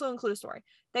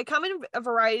 They come in a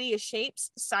variety of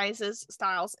shapes, sizes,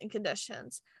 styles, and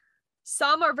conditions.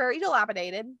 Some are very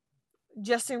dilapidated,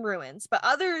 just in ruins, but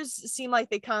others seem like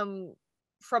they come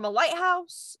from a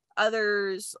lighthouse.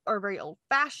 Others are very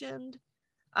old-fashioned.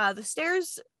 The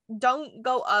stairs don't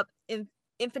go up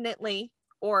infinitely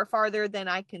or farther than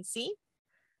I can see.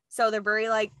 So they're very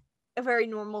like a very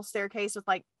normal staircase with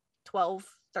like 12,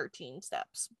 13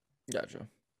 steps. Gotcha.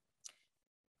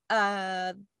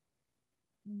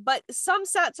 But some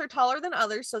sets are taller than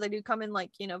others, so they do come in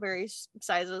like, various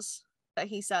sizes that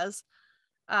he says.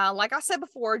 Like I said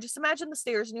before, just imagine the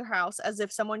stairs in your house as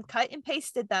if someone cut and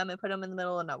pasted them and put them in the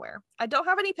middle of nowhere. I don't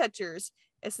have any pictures.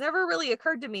 It's never really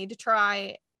occurred to me to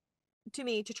try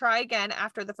again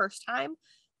after the first time,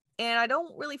 and I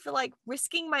don't really feel like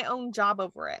risking my own job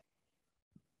over it.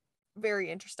 Very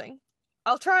interesting.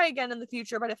 I'll try again in the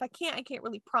future, but if I can't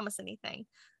really promise anything.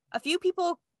 A few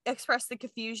people expressed the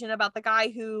confusion about the guy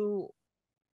who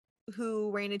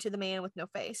ran into the man with no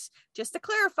face. Just to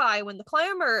clarify, when the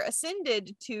climber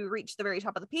ascended to reach the very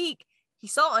top of the peak, he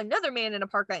saw another man in a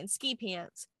parka and ski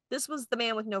pants. This was the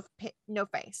man with no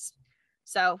face.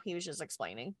 So he was just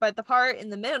explaining. But the part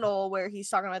in the middle where he's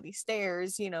talking about these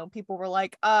stairs, people were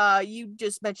like, you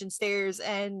just mentioned stairs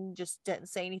and just didn't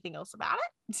say anything else about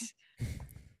it.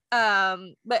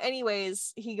 But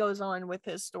anyways, he goes on with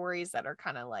his stories that are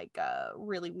kind of like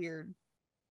really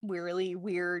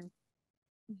weird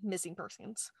missing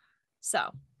persons. So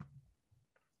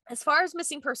as far as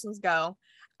missing persons go,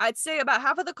 I'd say about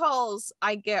half of the calls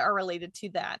I get are related to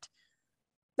that.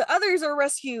 The others are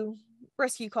rescue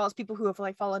calls, people who have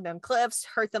like fallen down cliffs,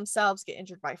 hurt themselves, get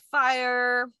injured by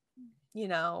fire,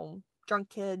 drunk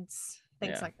kids,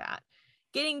 things like that.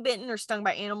 Getting bitten or stung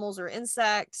by animals or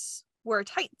insects. We're a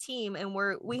tight team, and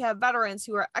we have veterans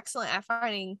who are excellent at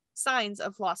finding signs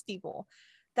of lost people.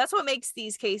 That's what makes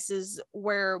these cases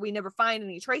where we never find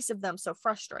any trace of them so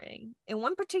frustrating. And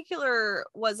one particular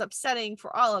was upsetting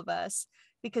for all of us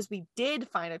because we did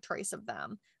find a trace of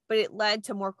them, but it led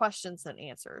to more questions than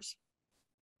answers.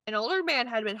 An older man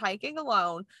had been hiking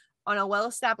alone on a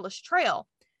well-established trail,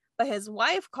 but his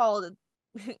wife called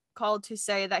to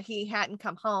say that he hadn't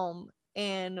come home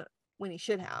and when he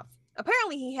should have.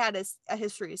 Apparently he had a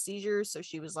history of seizures, so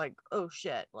she was like, oh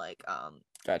shit, like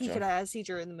he could Gotcha. have a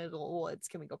seizure in the middle of the woods.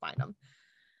 Can we go find him?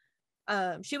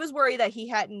 She was worried that he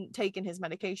hadn't taken his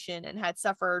medication and had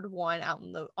suffered one out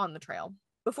on the trail.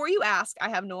 Before you ask, I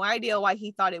have no idea why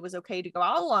he thought it was okay to go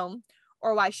out alone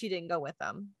or why she didn't go with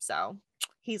him. So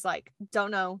he's like,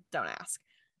 don't know, don't ask.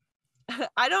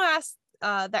 I don't ask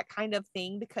that kind of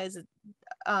thing because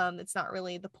it's not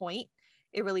really the point.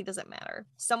 It really doesn't matter.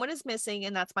 Someone is missing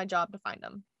and that's my job to find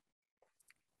them.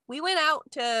 We went out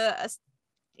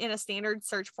in a standard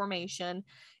search formation.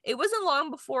 It wasn't long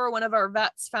before one of our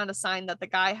vets found a sign that the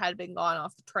guy had been gone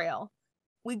off the trail.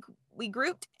 We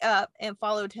grouped up and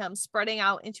followed him, spreading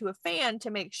out into a fan to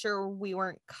make sure we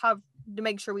weren't to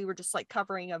make sure we were just like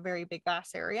covering a very big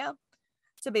vast area.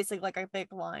 So basically like a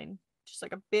big line, just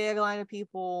like a big line of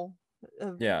people.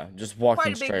 Yeah, just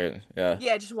walking straight.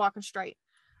 Yeah, just walking straight.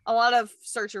 A lot of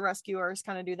search and rescuers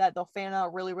kind of do that. They'll fan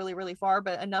out really, really, really far,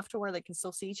 but enough to where they can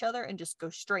still see each other and just go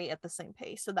straight at the same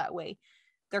pace. So that way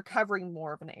they're covering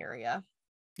more of an area.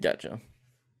 Gotcha.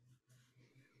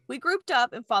 We grouped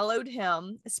up and followed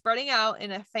him, spreading out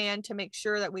in a fan to make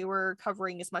sure that we were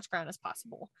covering as much ground as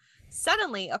possible.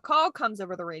 Suddenly, a call comes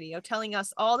over the radio telling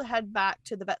us all to head back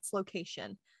to the vet's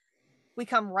location. We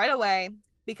come right away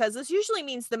because this usually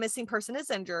means the missing person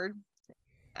is injured,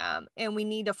 and we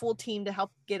need a full team to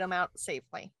help get him out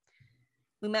safely.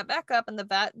 We met back up, and the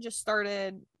vet just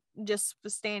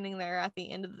was standing there at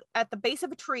the base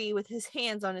of a tree with his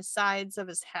hands on his sides of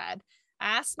his head.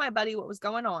 I asked my buddy what was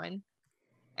going on,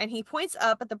 and he points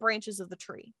up at the branches of the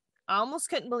tree. I almost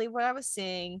couldn't believe what I was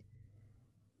seeing,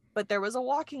 but there was a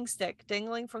walking stick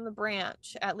dangling from the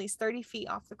branch at least 30 feet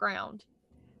off the ground.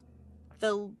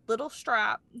 The little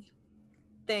strap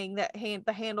thing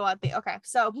the handle at the okay,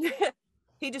 so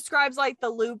he describes like the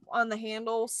loop on the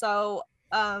handle. So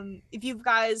if you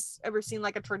guys ever seen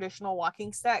like a traditional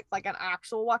walking stick, like an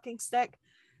actual walking stick,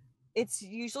 it's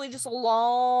usually just a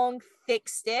long thick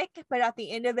stick, but at the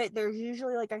end of it there's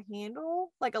usually like a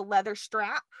handle, like a leather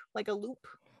strap, like a loop,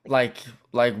 like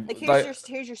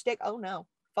here's your stick. Oh no,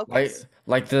 focus.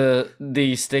 like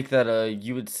the stick that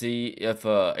you would see if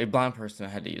a blind person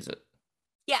had to use it.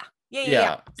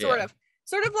 Yeah. Sort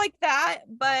of like that,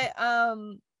 but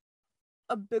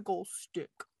a big old stick.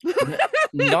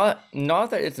 not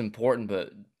that it's important,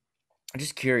 but I'm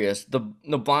just curious. The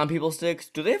blind people sticks,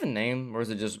 do they have a name or is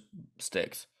it just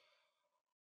sticks?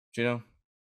 Do you know?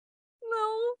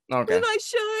 No. Okay. Then I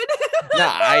should.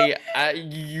 No,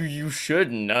 you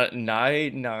should not.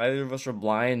 Neither of us are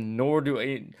blind, nor do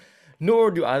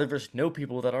either of us know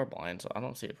people that are blind. So I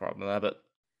don't see a problem with that. But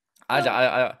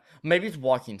I maybe it's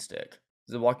walking stick.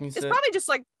 Is it walking stick? It's probably just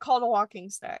like called a walking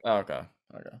stick. Oh, okay.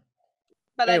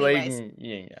 But anyway, anyways,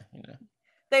 yeah.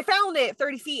 They found it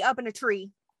 30 feet up in a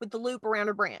tree with the loop around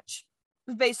a branch.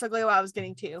 That's basically what I was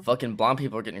getting to. Fucking blind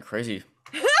people are getting crazy.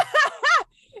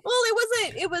 Well,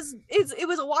 it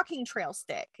was a walking trail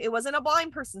stick. It wasn't a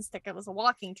blind person stick. It was a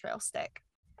walking trail stick,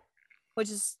 which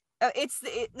is it's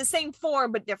the same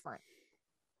form but different.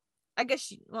 I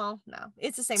guess no,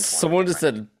 it's the same form. Someone just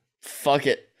said, "Fuck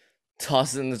it,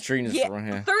 toss it in the tree and just run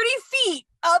here." 30 feet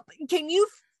up. Can you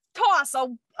toss a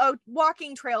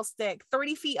walking trail stick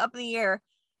 30 feet up in the air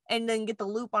and then get the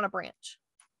loop on a branch?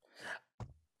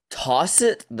 Toss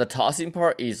it. The tossing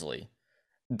part easily.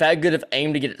 That good of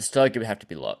aim to get it stuck, it would have to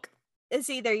be luck.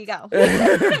 See, there you go.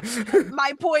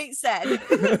 My point said.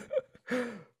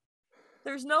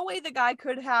 There's no way the guy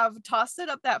could have tossed it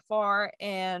up that far,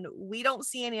 and we don't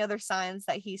see any other signs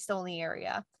that he's still in the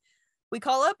area. We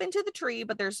call up into the tree,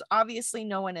 but there's obviously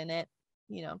no one in it,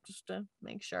 just to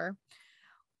make sure.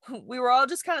 We were all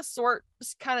just kind of sort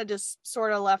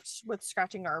of left with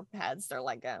scratching our heads. They're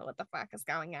like, oh, what the fuck is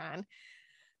going on?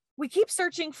 We keep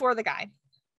searching for the guy,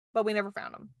 but we never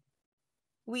found him.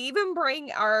 We even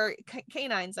bring our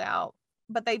canines out,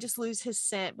 but they just lose his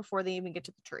scent before they even get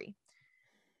to the tree.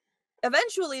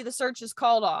 Eventually, the search is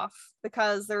called off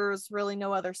because there's really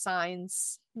no other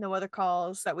signs, no other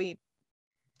calls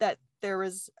that there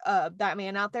was that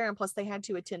man out there, and plus they had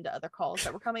to attend to other calls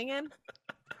that were coming in.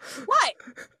 What?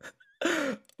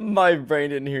 My brain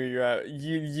didn't hear you out.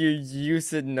 You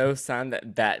said no sign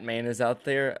that Batman is out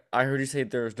there. I heard you say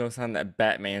there's no sign that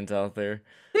Batman's out there.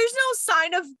 There's no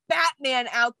sign of Batman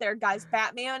out there, guys.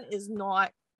 Batman is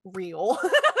not real.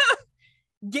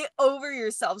 Get over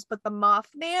yourselves. But the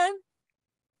Mothman,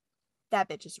 that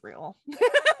bitch is real.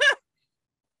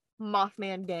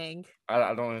 Mothman gang. I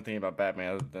don't know anything about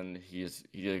Batman other than he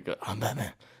did good. I'm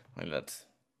Batman. Like that's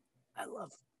I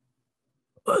love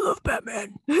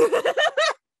Batman.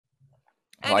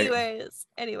 Like,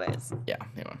 anyways, yeah.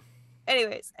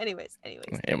 Anyway.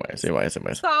 Anyways.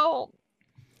 So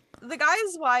the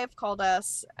guy's wife called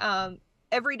us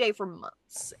every day for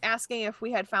months, asking if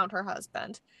we had found her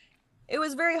husband. It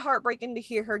was very heartbreaking to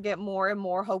hear her get more and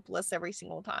more hopeless every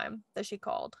single time that she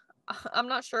called. I'm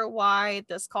not sure why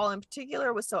this call in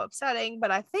particular was so upsetting, but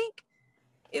I think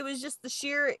it was just the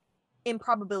sheer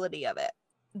improbability of it.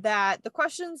 That the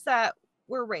questions that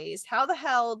were raised, how the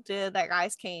hell did that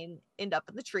guy's cane end up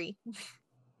in the tree?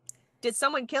 Did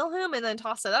someone kill him and then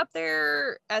toss it up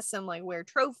there as some like weird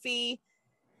trophy?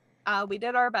 We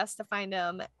did our best to find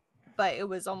him, but it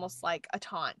was almost like a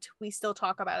taunt. We still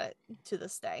talk about it to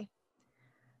this day.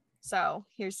 So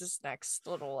here's this next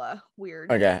little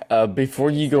weird. Okay.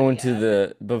 Before you case go study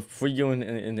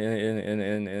into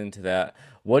ad. into that,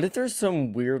 what if there's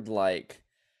some weird like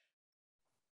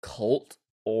cult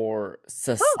or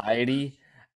society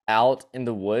out in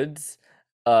the woods,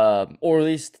 or at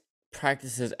least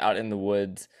practices out in the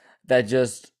woods that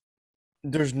just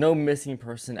there's no missing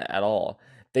person at all.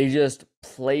 They just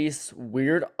place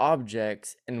weird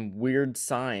objects and weird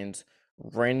signs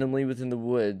randomly within the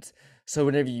woods. So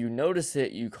whenever you notice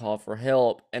it, you call for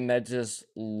help, and that just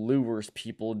lures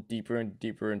people deeper and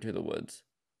deeper into the woods.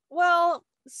 Well,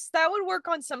 that would work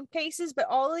on some cases, but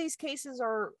all of these cases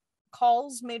are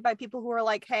calls made by people who are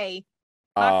like, hey,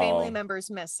 my family Oh, member's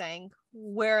missing.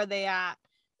 Where are they at?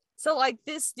 So, like,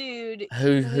 this dude,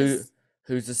 who who his.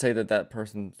 who's to say that that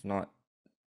person's not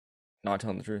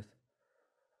telling the truth?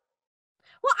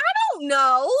 Well, I don't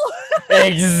know. I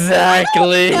don't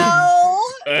Exactly. know.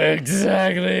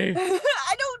 Exactly.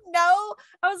 I don't know.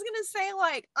 I was gonna say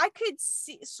like I could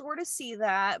sort of see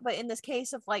that, but in this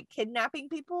case of like kidnapping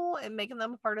people and making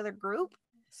them a part of their group,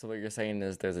 So what you're saying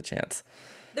is there's a chance.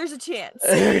 there's a chance.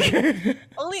 Okay.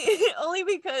 only only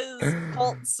because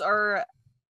cults are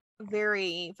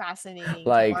very fascinating to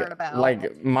like learn about.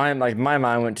 my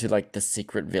mind went to like the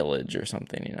Secret Village or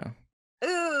something, you know.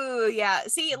 Ooh, yeah.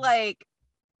 See, like,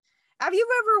 have you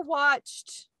ever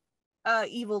watched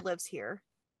Evil Lives Here?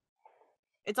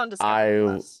 It's on Discovery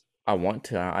I Plus. I want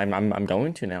to. I'm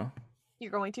going to now.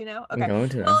 You're going to now? I'm Okay. going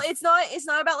to Well, now. it's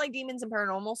not about like demons and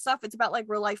paranormal stuff. It's about like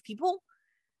real life people.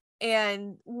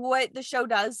 And what the show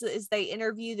does is they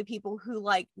interview the people who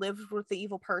like lived with the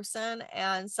evil person,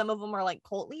 and some of them are like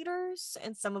cult leaders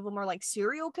and some of them are like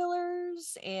serial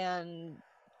killers, and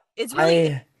it's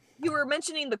really I you were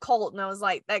mentioning the cult and I was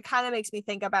like that kind of makes me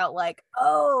think about like,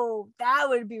 oh, that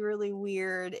would be really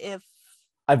weird if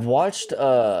I've watched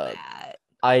that.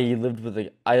 I lived with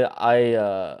a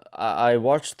I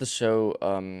watched the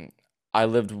show I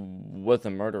lived with a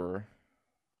murderer.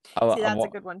 See, I that's a wa-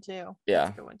 good one too. That's a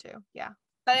yeah. good one too. Yeah.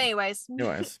 But anyways,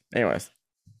 Anyways.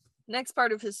 next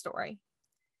part of his story.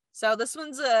 So this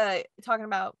one's talking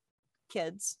about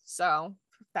kids. So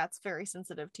that's very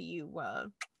sensitive to you.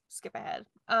 Skip ahead.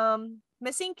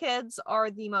 Missing kids are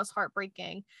the most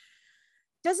heartbreaking.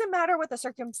 Doesn't matter what the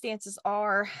circumstances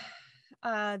are.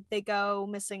 They go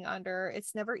missing under.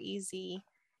 It's never easy.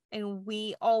 And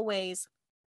we always,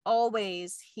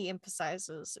 he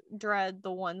emphasizes, dread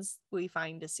the ones we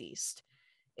find deceased.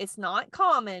 It's not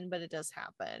common, but it does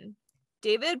happen.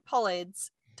 David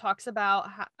Pullins talks about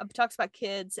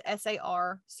kids,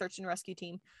 SAR, search and rescue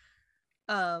team,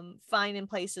 find in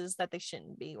places that they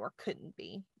shouldn't be or couldn't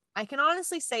be. I can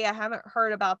honestly say I haven't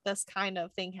heard about this kind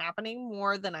of thing happening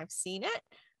more than I've seen it,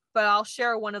 but I'll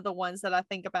share one of the ones that I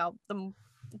think about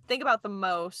the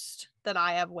most that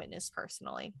I have witnessed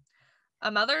personally.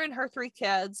 A mother and her 3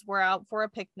 kids were out for a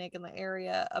picnic in the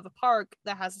area of a park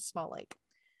that has a small lake.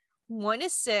 One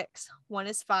is 6, one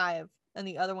is 5, and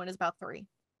the other one is about 3.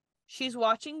 She's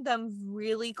watching them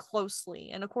really closely,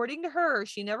 and according to her,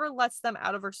 she never lets them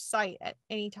out of her sight at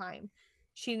any time.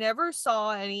 She never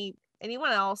saw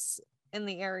anyone else in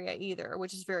the area either,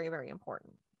 which is very, very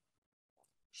important.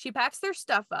 She packs their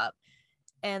stuff up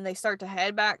and they start to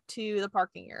head back to the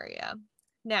parking area.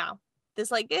 Now, this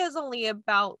lake is only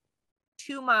about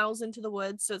 2 miles into the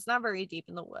woods, so it's not very deep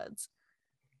in the woods.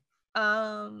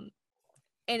 And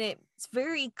it's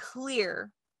very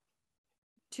clear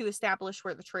to establish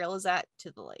where the trail is at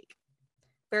to the lake.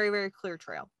 Very, very clear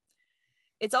trail.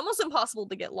 It's almost impossible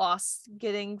to get lost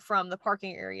getting from the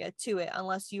parking area to it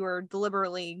unless you are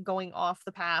deliberately going off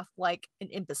the path like an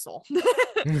imbecile.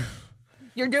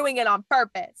 You're doing it on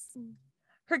purpose.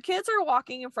 Her kids are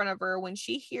walking in front of her when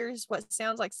she hears what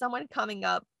sounds like someone coming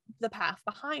up the path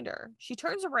behind her. She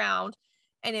turns around,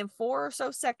 and in 4 or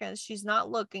so seconds, she's not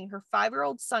looking. Her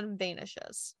 5-year-old son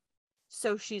vanishes.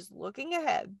 So she's looking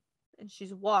ahead and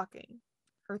she's walking.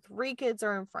 Her 3 kids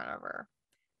are in front of her.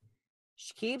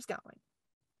 She keeps going.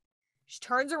 She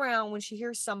turns around when she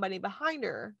hears somebody behind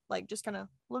her, like just kind of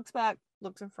looks back,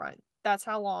 looks in front. That's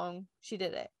how long she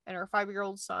did it. And her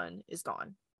 5-year-old son is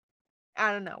gone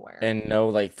out of nowhere. And no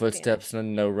like footsteps Vanished.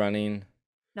 and no running.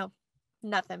 No,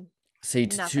 nothing. See,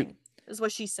 Nothing is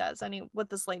what she says. What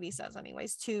this lady says,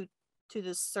 anyways, to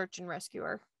this search and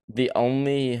rescuer. the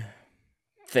only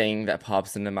thing that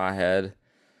pops into my head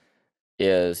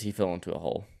is he fell into a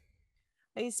hole.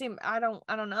 I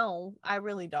don't know. I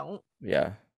really don't.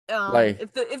 Yeah. Like,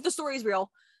 if the story's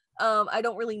real, I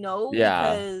don't really know,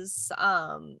 yeah.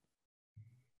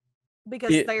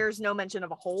 because there's no mention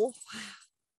of a hole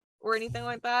or anything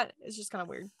like that. It's just kind of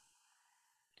weird.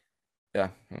 Yeah.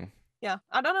 Yeah,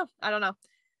 I don't know.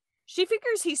 She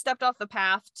figures he stepped off the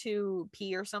path to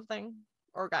pee or something,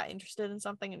 or got interested in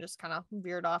something and just kind of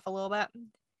veered off a little bit.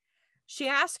 She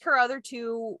asked her other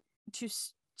two to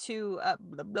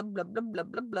blah, blah, blah, blah, blah,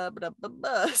 blah, blah, blah, blah,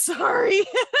 blah. Sorry.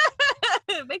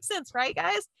 It makes sense, right,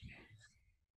 guys?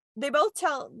 They both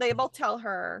tell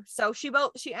her. So she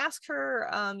asked her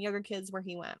younger kids where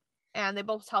he went, and they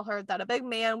both tell her that a big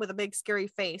man with a big scary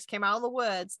face came out of the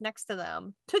woods next to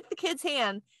them, took the kid's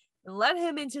hand, and led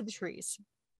him into the trees.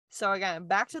 So again,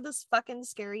 back to this fucking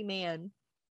scary man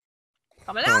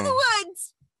coming out of the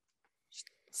woods,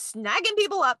 snagging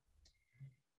people up.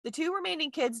 The two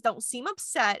remaining kids don't seem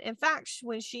upset. In fact,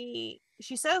 when she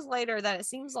says later that it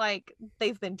seems like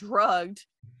they've been drugged,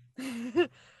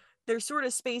 they're sort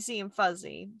of spacey and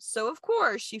fuzzy. So of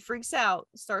course she freaks out,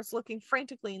 starts looking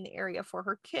frantically in the area for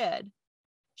her kid.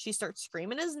 She starts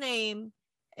screaming his name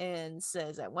and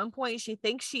says at one point she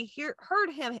thinks she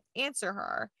heard him answer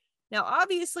her. Now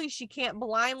obviously she can't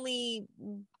blindly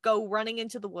go running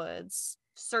into the woods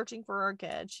searching for her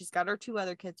kid. She's got her 2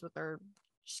 other kids with her.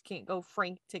 She can't go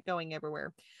frantic going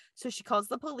everywhere. So she calls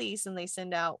the police and they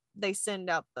send out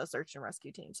the search and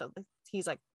rescue team. So he's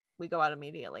like, we go out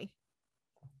immediately.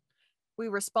 We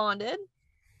responded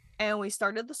and we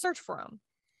started the search for him.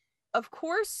 Of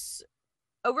course,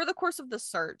 over the course of the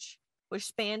search, which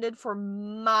spanned for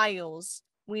miles,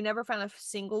 we never found a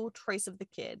single trace of the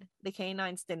kid. The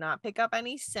canines did not pick up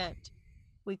any scent.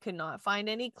 We could not find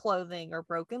any clothing or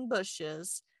broken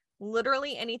bushes.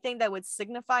 Literally anything that would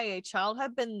signify a child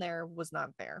had been there was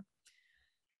not there.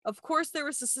 Of course, there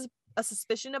was a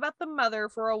suspicion about the mother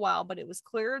for a while, but it was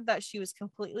clear that she was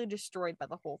completely destroyed by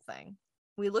the whole thing.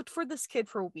 We looked for this kid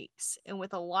for weeks, and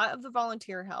with a lot of the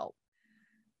volunteer help,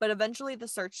 but eventually the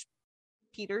search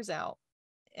peters out,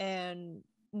 and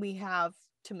we have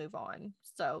to move on.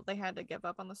 So they had to give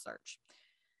up on the search.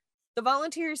 The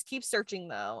volunteers keep searching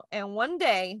though, and one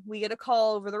day we get a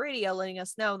call over the radio letting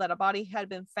us know that a body had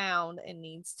been found and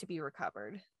needs to be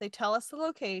recovered. They tell us the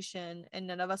location and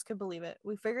none of us could believe it.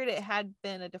 We figured it had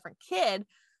been a different kid,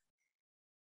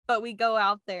 but we go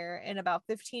out there and about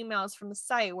 15 miles from the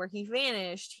site where he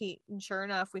vanished, and sure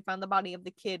enough, we found the body of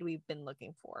the kid we've been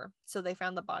looking for. So they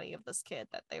found the body of this kid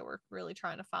that they were really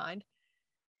trying to find.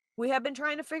 We have been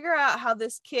trying to figure out how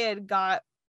this kid got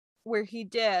where he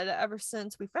did ever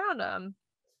since we found him,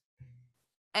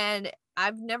 and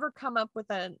I've never come up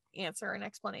with an answer, an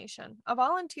explanation. A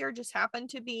volunteer just happened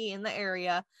to be in the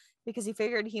area because he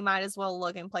figured he might as well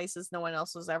look in places no one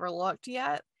else has ever looked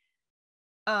yet,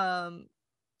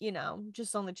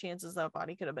 just on the chances that a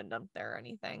body could have been dumped there or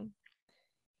anything.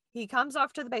 He comes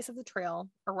off to the base of the trail,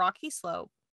 a rocky slope.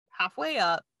 Halfway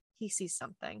up, he sees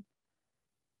something.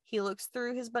 He looks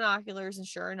through his binoculars, and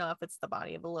sure enough, it's the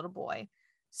body of a little boy,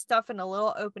 stuffed in a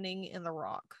little opening in the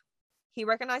rock. He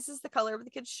recognizes the color of the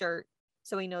kid's shirt,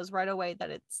 so he knows right away that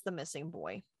it's the missing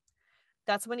boy.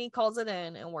 That's when he calls it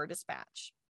in and we're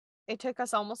dispatched. It took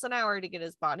us almost an hour to get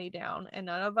his body down, and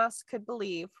none of us could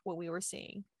believe what we were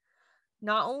seeing.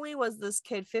 Not only was this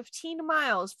kid 15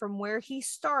 miles from where he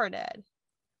started,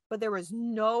 but there was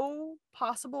no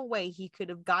possible way he could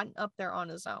have gotten up there on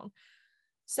his own.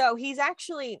 So he's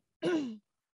actually in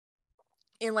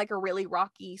like a really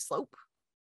rocky slope.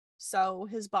 So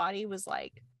his body was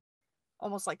like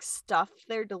almost like stuffed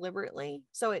there deliberately.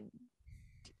 So it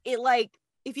like,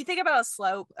 if you think about a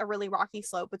slope, a really rocky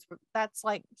slope, that's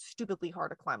like stupidly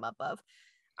hard to climb up of.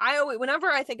 Whenever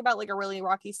I think about like a really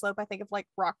rocky slope, I think of like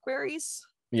rock quarries.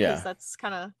 Yeah. Because that's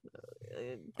kind of,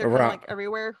 they're kind of like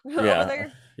everywhere over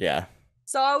there. Yeah.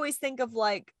 So I always think of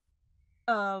like,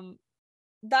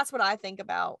 that's what I think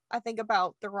about. I think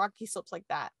about the rocky slopes like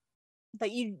that.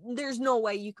 There's no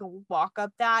way you can walk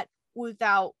up that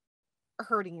without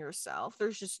hurting yourself.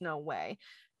 There's just no way.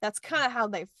 That's kind of how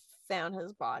they found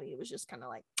his body. It was just kind of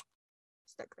like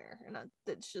stuck there, and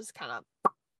it's just kind of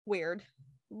weird,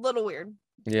 little weird.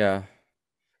 Yeah.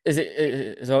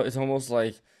 It's almost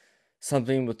like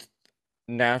something with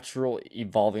natural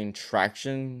evolving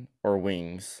traction or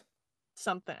wings.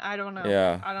 Something. I don't know.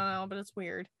 Yeah. I don't know, but it's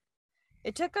weird.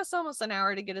 It took us almost an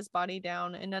hour to get his body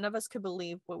down, and none of us could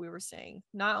believe what we were seeing.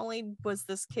 Not only was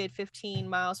this kid 15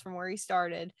 miles from where he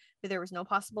started, but there was no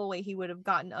possible way he would have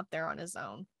gotten up there on his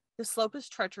own. The slope is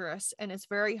treacherous, and it's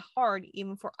very hard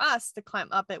even for us to climb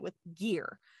up it with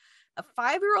gear. A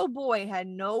 5-year-old boy had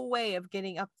no way of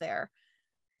getting up there.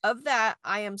 Of that,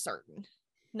 I am certain.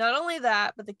 Not only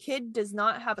that, but the kid does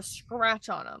not have a scratch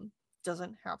on him.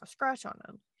 Doesn't have a scratch on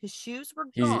him. His shoes were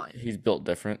gone. He's built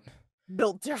different.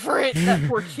 Built different. That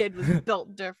poor kid was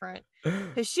built different.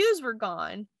 His shoes were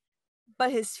gone,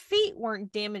 but his feet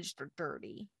weren't damaged or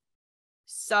dirty.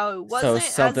 So it wasn't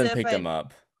something as if picked him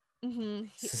up.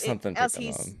 Something picked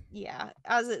him up. Yeah,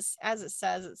 as it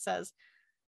says.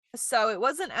 So it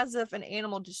wasn't as if an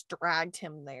animal just dragged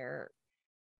him there.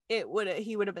 He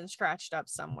would have been scratched up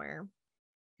somewhere.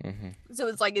 So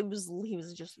it's like he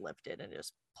was just lifted and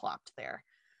just plopped there.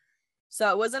 So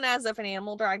it wasn't as if an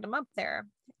animal dragged him up there.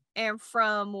 And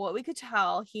from what we could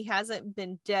tell, he hadn't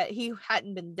been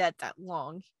dead that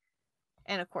long.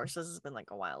 And of course, this has been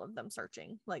like a while of them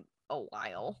searching, like a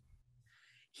while.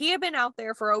 He had been out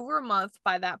there for over a month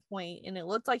by that point, and it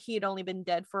looked like he had only been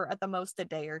dead for at the most a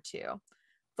day or two.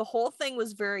 The whole thing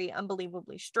was very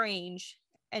unbelievably strange,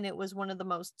 and it was one of the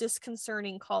most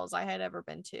disconcerting calls I had ever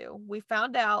been to. We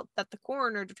found out that the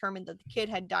coroner determined that the kid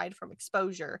had died from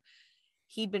exposure.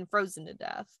 He'd been frozen to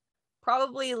death,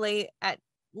 probably late at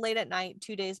night,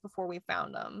 2 days before we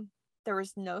found him. There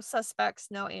was no suspects,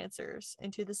 no answers,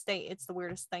 and to this day, it's the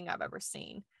weirdest thing I've ever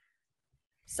seen.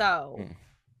 So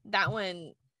that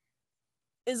one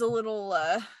is a little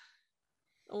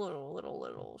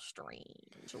strange.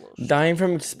 Dying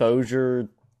from exposure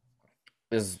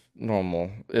is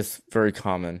normal. It's very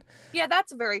common. Yeah,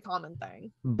 that's a very common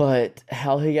thing. But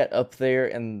how he got up there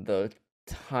and the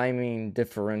timing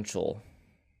differential.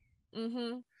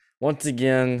 Once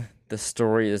again, the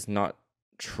story is not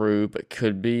true, but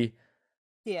could be.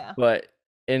 Yeah. But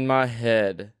in my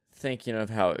head, thinking of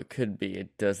how it could be,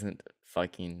 it doesn't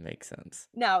fucking make sense.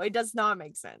 No, it does not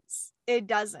make sense. It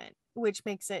doesn't, which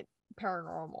makes it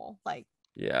paranormal. Like,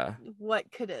 yeah, what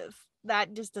could have?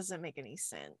 That just doesn't make any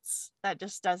sense. That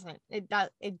just doesn't. It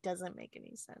doesn't make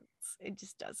any sense. It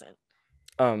just doesn't.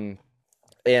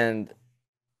 And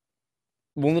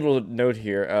one little note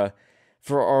here,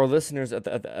 for our listeners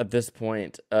at this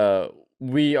point,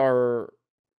 we're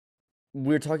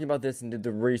talking about this and did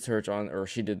the research on, or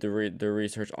she did the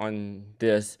research on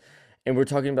this, and we're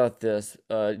talking about this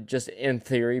just in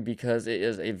theory because it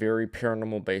is a very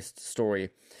paranormal based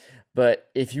story. But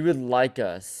if you would like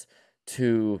us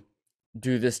to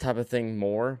do this type of thing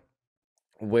more,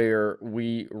 where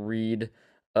we read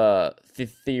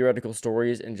theoretical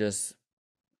stories and just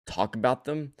talk about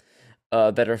them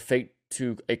that are fake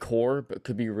to a core but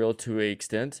could be real to an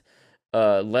extent,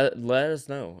 let us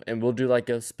know, and we'll do like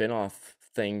a spin-off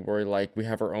thing where like we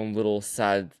have our own little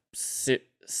side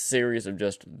series of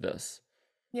just this.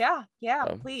 Yeah,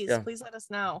 please let us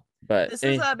know. But this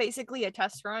is basically a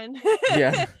test run.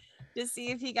 Yeah. To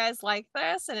see if you guys like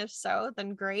this, and if so,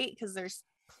 then great, because there's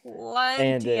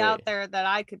plenty out there that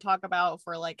I could talk about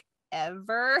for like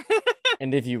ever.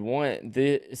 And if you want,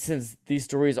 since these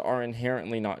stories are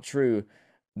inherently not true,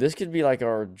 this could be like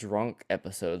our drunk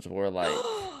episodes where like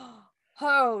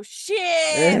oh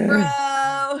shit, bro.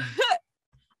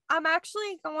 I'm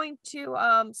actually going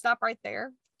to stop right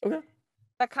there. Okay.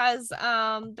 Because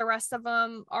the rest of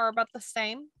them are about the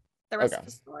same, the rest of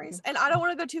the stories, and I don't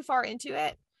want to go too far into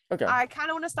it. Okay. I kind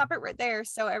of want to stop it right there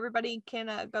so everybody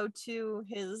can go to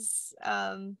his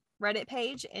Reddit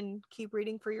page and keep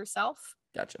reading for yourself.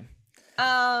 Gotcha.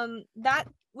 That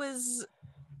was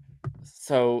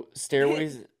so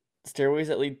stairways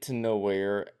that lead to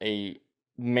nowhere, a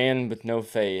man with no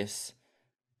face,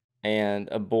 and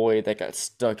a boy that got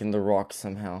stuck in the rock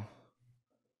somehow.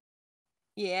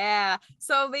 Yeah.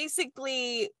 So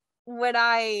basically, what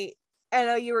I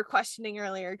know you were questioning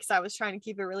earlier, because I was trying to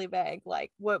keep it really vague,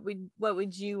 like what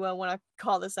would you want to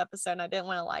call this episode? And I didn't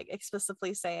want to like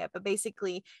explicitly say it, but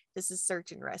basically this is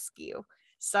search and rescue.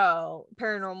 So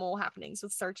paranormal happenings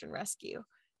with search and rescue.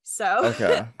 So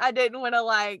okay. I didn't want to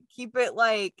like keep it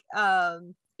like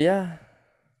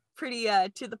pretty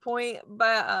to the point,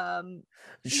 but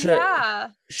should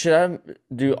I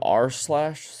do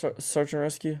r/search and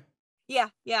rescue? Yeah.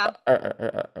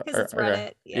 Because it's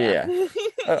Reddit. Yeah.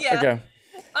 Okay.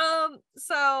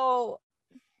 So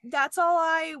that's all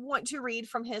I want to read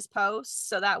from his posts,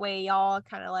 so that way y'all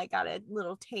kind of like got a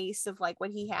little taste of like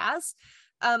what he has.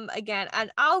 Again,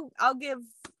 and I'll give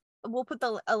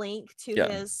a link to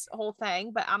Yeah. his whole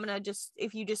thing, but I'm gonna just,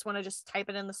 if you just want to just type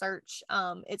it in the search,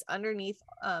 it's underneath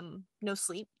no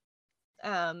sleep,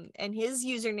 and his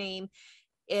username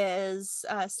is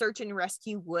search and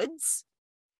rescue woods.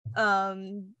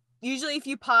 Usually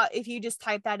if you just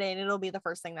type that in, it'll be the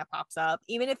first thing that pops up.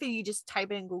 Even if you just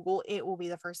type it in Google, it will be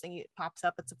the first thing that pops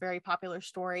up. It's a very popular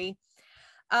story.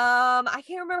 I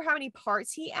can't remember how many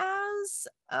parts he has.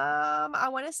 I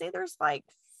want to say there's like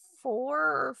 4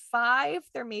 or 5.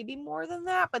 There may be more than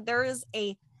that, but there is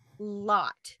a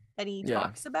lot that he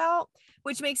talks about,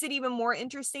 which makes it even more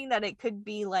interesting that it could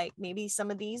be like maybe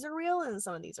some of these are real and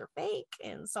some of these are fake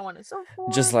and so on and so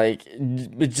forth. Just like,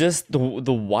 just the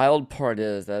wild part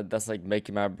is that's like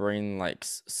making my brain like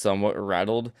somewhat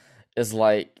rattled. Is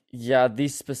like, yeah,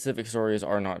 these specific stories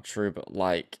are not true, but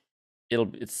like,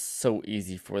 it's so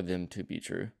easy for them to be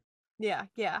true. Yeah.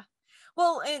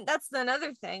 Well, and that's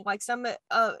another thing. Like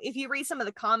if you read some of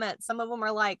the comments, some of them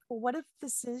are like, well, what if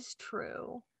this is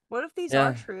true? What if these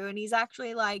are true? And he's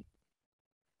actually like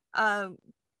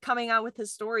coming out with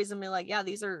his stories and be like, yeah,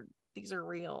 these are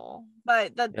real.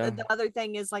 But the other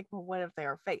thing is like, well, what if they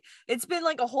are fake? It's been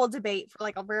like a whole debate for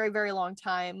like a very, very long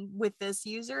time with this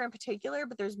user in particular,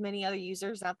 but there's many other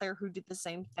users out there who did the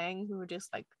same thing, who would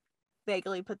just like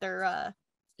vaguely put their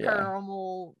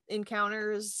paranormal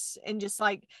encounters and just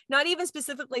like not even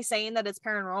specifically saying that it's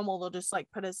paranormal. They'll just like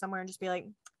put it somewhere and just be like,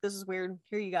 this is weird,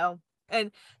 here you go.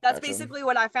 And that's basically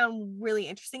what I found really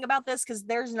interesting about this, because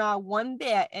there's not one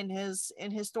bit in his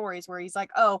stories where he's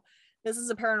like, oh, this is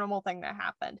a paranormal thing that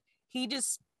happened. He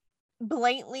just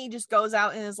blatantly just goes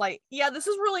out and is like, yeah, this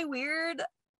is really weird,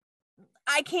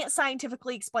 I can't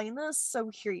scientifically explain this, so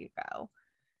here you go.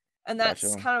 And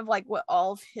that's kind of like what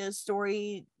all of his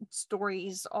stories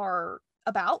are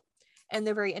about, and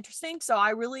they're very interesting. So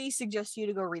I really suggest you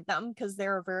to go read them, because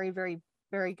they're a very, very,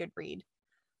 very good read.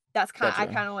 That's kind of, I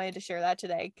kind of wanted to share that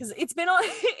today, because it's been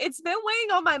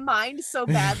weighing on my mind so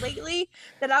bad lately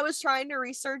that I was trying to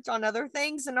research on other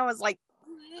things, and I was like,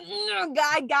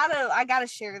 I gotta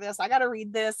share this. I gotta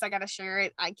read this. I gotta share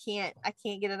it. I can't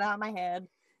get it out of my head.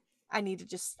 I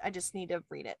just need to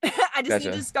read it. I just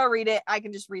need to just go read it. I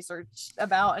can just research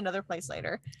about another place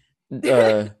later.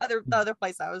 The other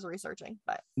place I was researching.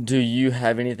 But do you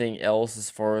have anything else as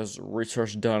far as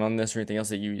research done on this, or anything else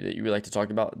that you would like to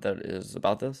talk about that is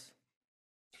about this?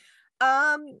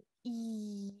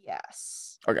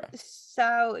 Yes. Okay.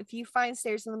 So if you find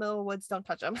stairs in the middle of the woods, don't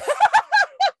touch them.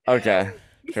 Okay.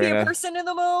 If you see a person in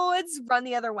the middle of the woods, run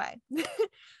the other way.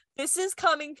 This is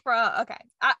coming from okay.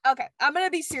 I'm gonna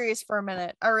be serious for a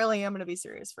minute. I really am gonna be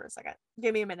serious for a second.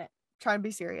 Give me a minute. Try and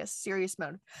be serious. Serious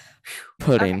mode.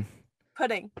 Pudding. Okay.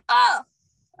 Pudding. Ah,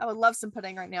 I would love some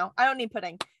pudding right now. I don't need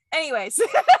pudding. Anyways,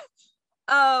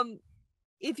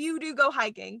 if you do go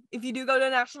hiking, if you do go to a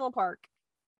national park,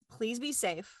 please be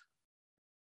safe.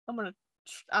 I'm gonna do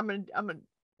it. I'm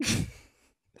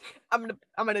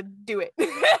gonna do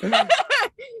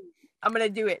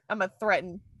it. I'm gonna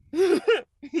threaten.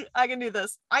 I can do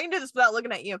this. I can do this without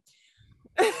looking at you.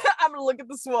 I'm gonna look at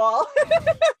this wall.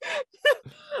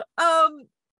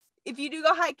 If you do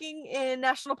go hiking in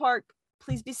national park,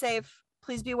 please be safe.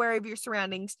 Please be aware of your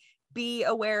surroundings. Be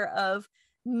aware of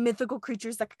mythical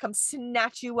creatures that could come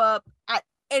snatch you up at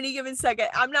any given second.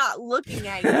 I'm not looking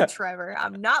at you, Trevor.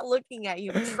 I'm not looking at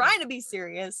you. I'm trying to be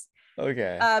serious.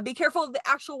 Okay. Be careful of the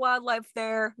actual wildlife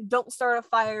there. Don't start a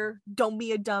fire. Don't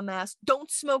be a dumbass. Don't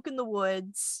smoke in the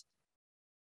woods.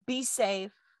 Be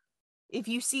safe. If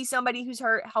you see somebody who's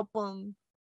hurt, help them.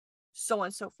 So on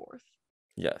and so forth.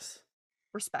 Yes.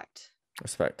 Respect.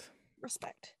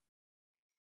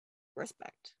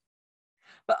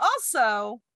 But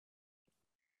also,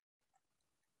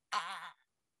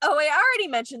 oh wait, I already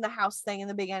mentioned the house thing in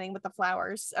the beginning with the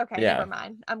flowers. Okay, never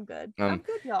mind. I'm good. I'm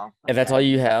good, y'all. If that's all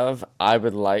you have, I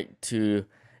would like to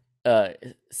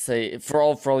say for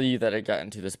all of you that have gotten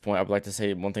to this point, I would like to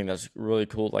say one thing that's really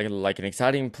cool, like an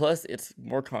exciting, plus it's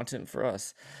more content for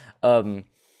us. For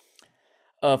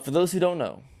those who don't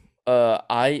know,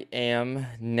 I am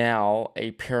now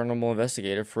a paranormal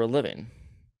investigator for a living.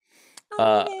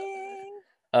 I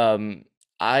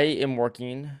am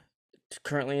working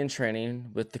currently in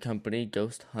training with the company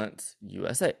Ghost Hunts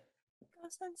USA.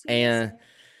 And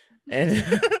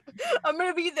I'm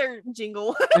gonna be their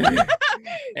jingle.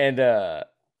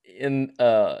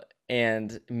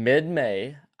 And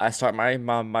mid-May I start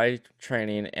my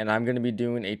training, and I'm gonna be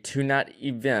doing a 2-night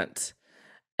event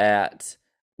at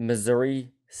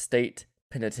Missouri State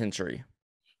Penitentiary.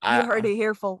 You heard it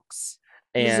here, folks.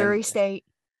 Missouri State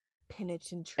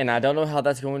Penitentiary. And I don't know how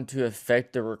that's going to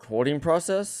affect the recording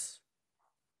process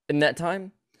in that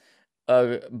time.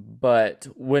 But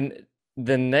when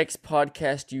the next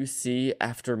podcast you see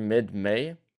after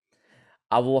mid-May,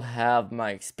 I will have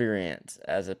my experience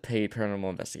as a paid paranormal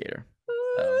investigator.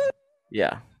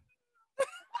 Yeah.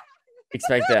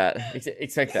 Expect that.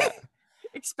 Expect that.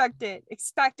 Expect it.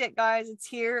 Expect it, guys. It's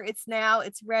here. It's now.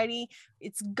 It's ready.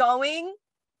 It's going.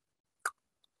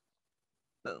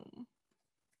 Boom.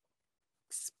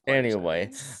 Anyway,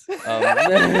 Explosions.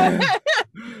 I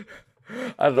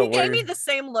don't know He gave me where. the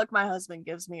same look my husband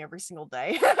gives me every single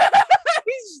day. He's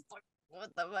just like,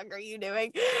 what the fuck are you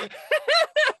doing?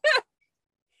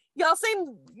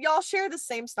 Y'all share the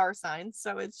same star sign,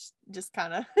 so it's just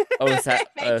kind of Oh,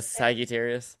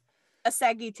 Sagittarius. a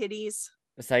saggy titties.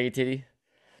 A saggy titty.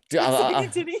 Dude, A saggy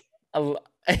titty.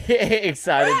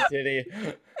 excited titty.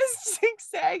 A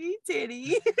saggy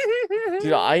titty.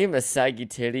 Dude, I am a saggy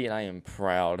titty and I am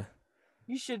proud.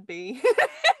 You should be.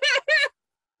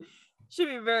 Should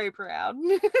be very proud.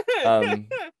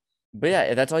 But yeah,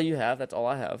 if that's all you have, that's all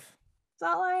I have.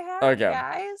 That's all I have, Okay.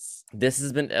 guys. This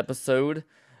has been episode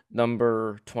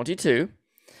number 22.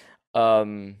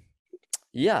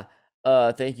 Yeah.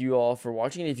 Thank you all for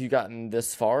watching. If you've gotten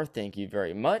this far, thank you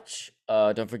very much.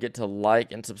 Don't forget to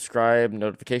like and subscribe,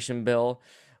 notification bell.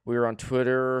 We're on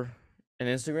Twitter and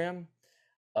Instagram.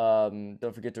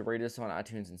 Don't forget to rate us on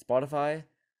iTunes and Spotify.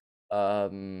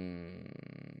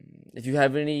 If you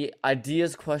have any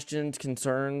ideas, questions,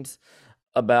 concerns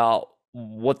about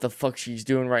what the fuck she's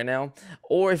doing right now,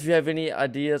 or if you have any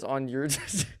ideas on your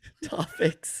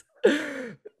topics,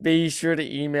 be sure to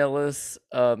email us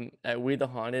at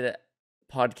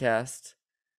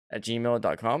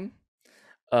wethehauntedpodcast@gmail.com.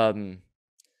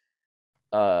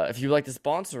 If you'd like to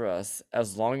sponsor us,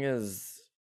 as long as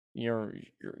you're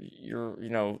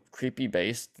creepy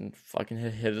based, and fucking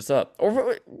hit us up,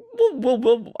 or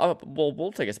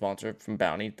we'll take a sponsor from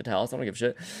Bounty the Towels. I don't give a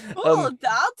shit. Oh,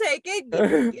 I'll take it.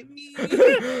 Give me.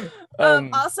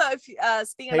 Also, if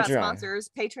speaking about Patreon. sponsors,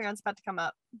 Patreon's about to come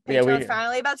up. Yeah, Patreon's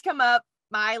finally about to come up.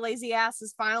 My lazy ass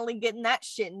is finally getting that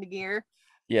shit into gear.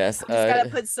 Yes. I just gotta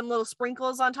put some little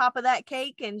sprinkles on top of that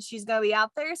cake, and she's gonna be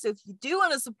out there. So if you do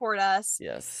want to support us,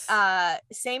 yes.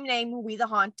 Same name, We the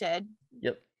Haunted.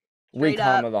 Yep. Straight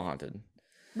up. The Haunted.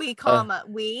 We, the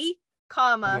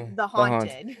The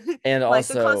Haunted. And like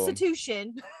also the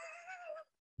Constitution.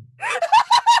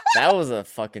 that was a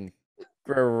fucking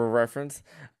reference.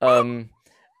 I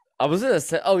was gonna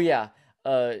say, oh yeah,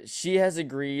 she has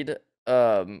agreed.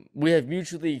 We have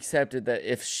mutually accepted that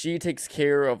if she takes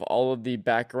care of all of the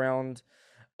background,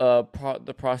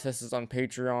 the processes on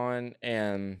Patreon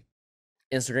and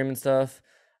Instagram and stuff,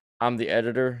 I'm the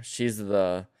editor. She's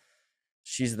the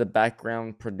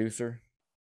background producer.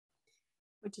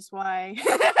 Which is why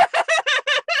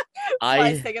I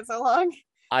it's taking so long.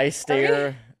 I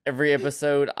stare every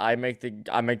episode. I make the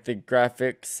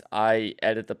graphics. I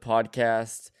edit the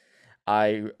podcast.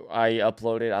 I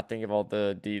upload it. I think of all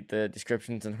the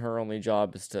descriptions, and her only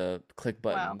job is to click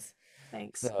buttons. Wow.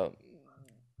 Thanks. So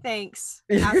thanks.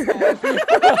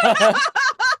 Asshole.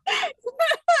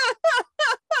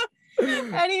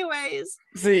 Anyways.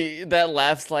 See, that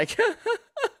laughs like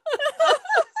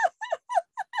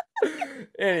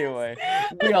anyway,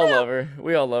 we all love her.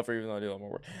 We all love her, even though I do a lot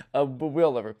more work. But we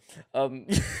all love her.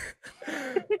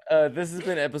 This has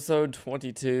been episode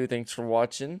 22. Thanks for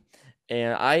watching.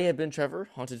 And I have been Trevor,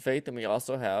 Haunted Faith, and we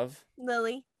also have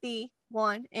Lily, the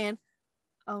one and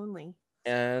only.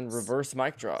 And reverse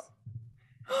mic drop.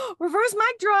 Reverse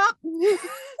mic drop.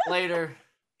 Later.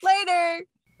 Later.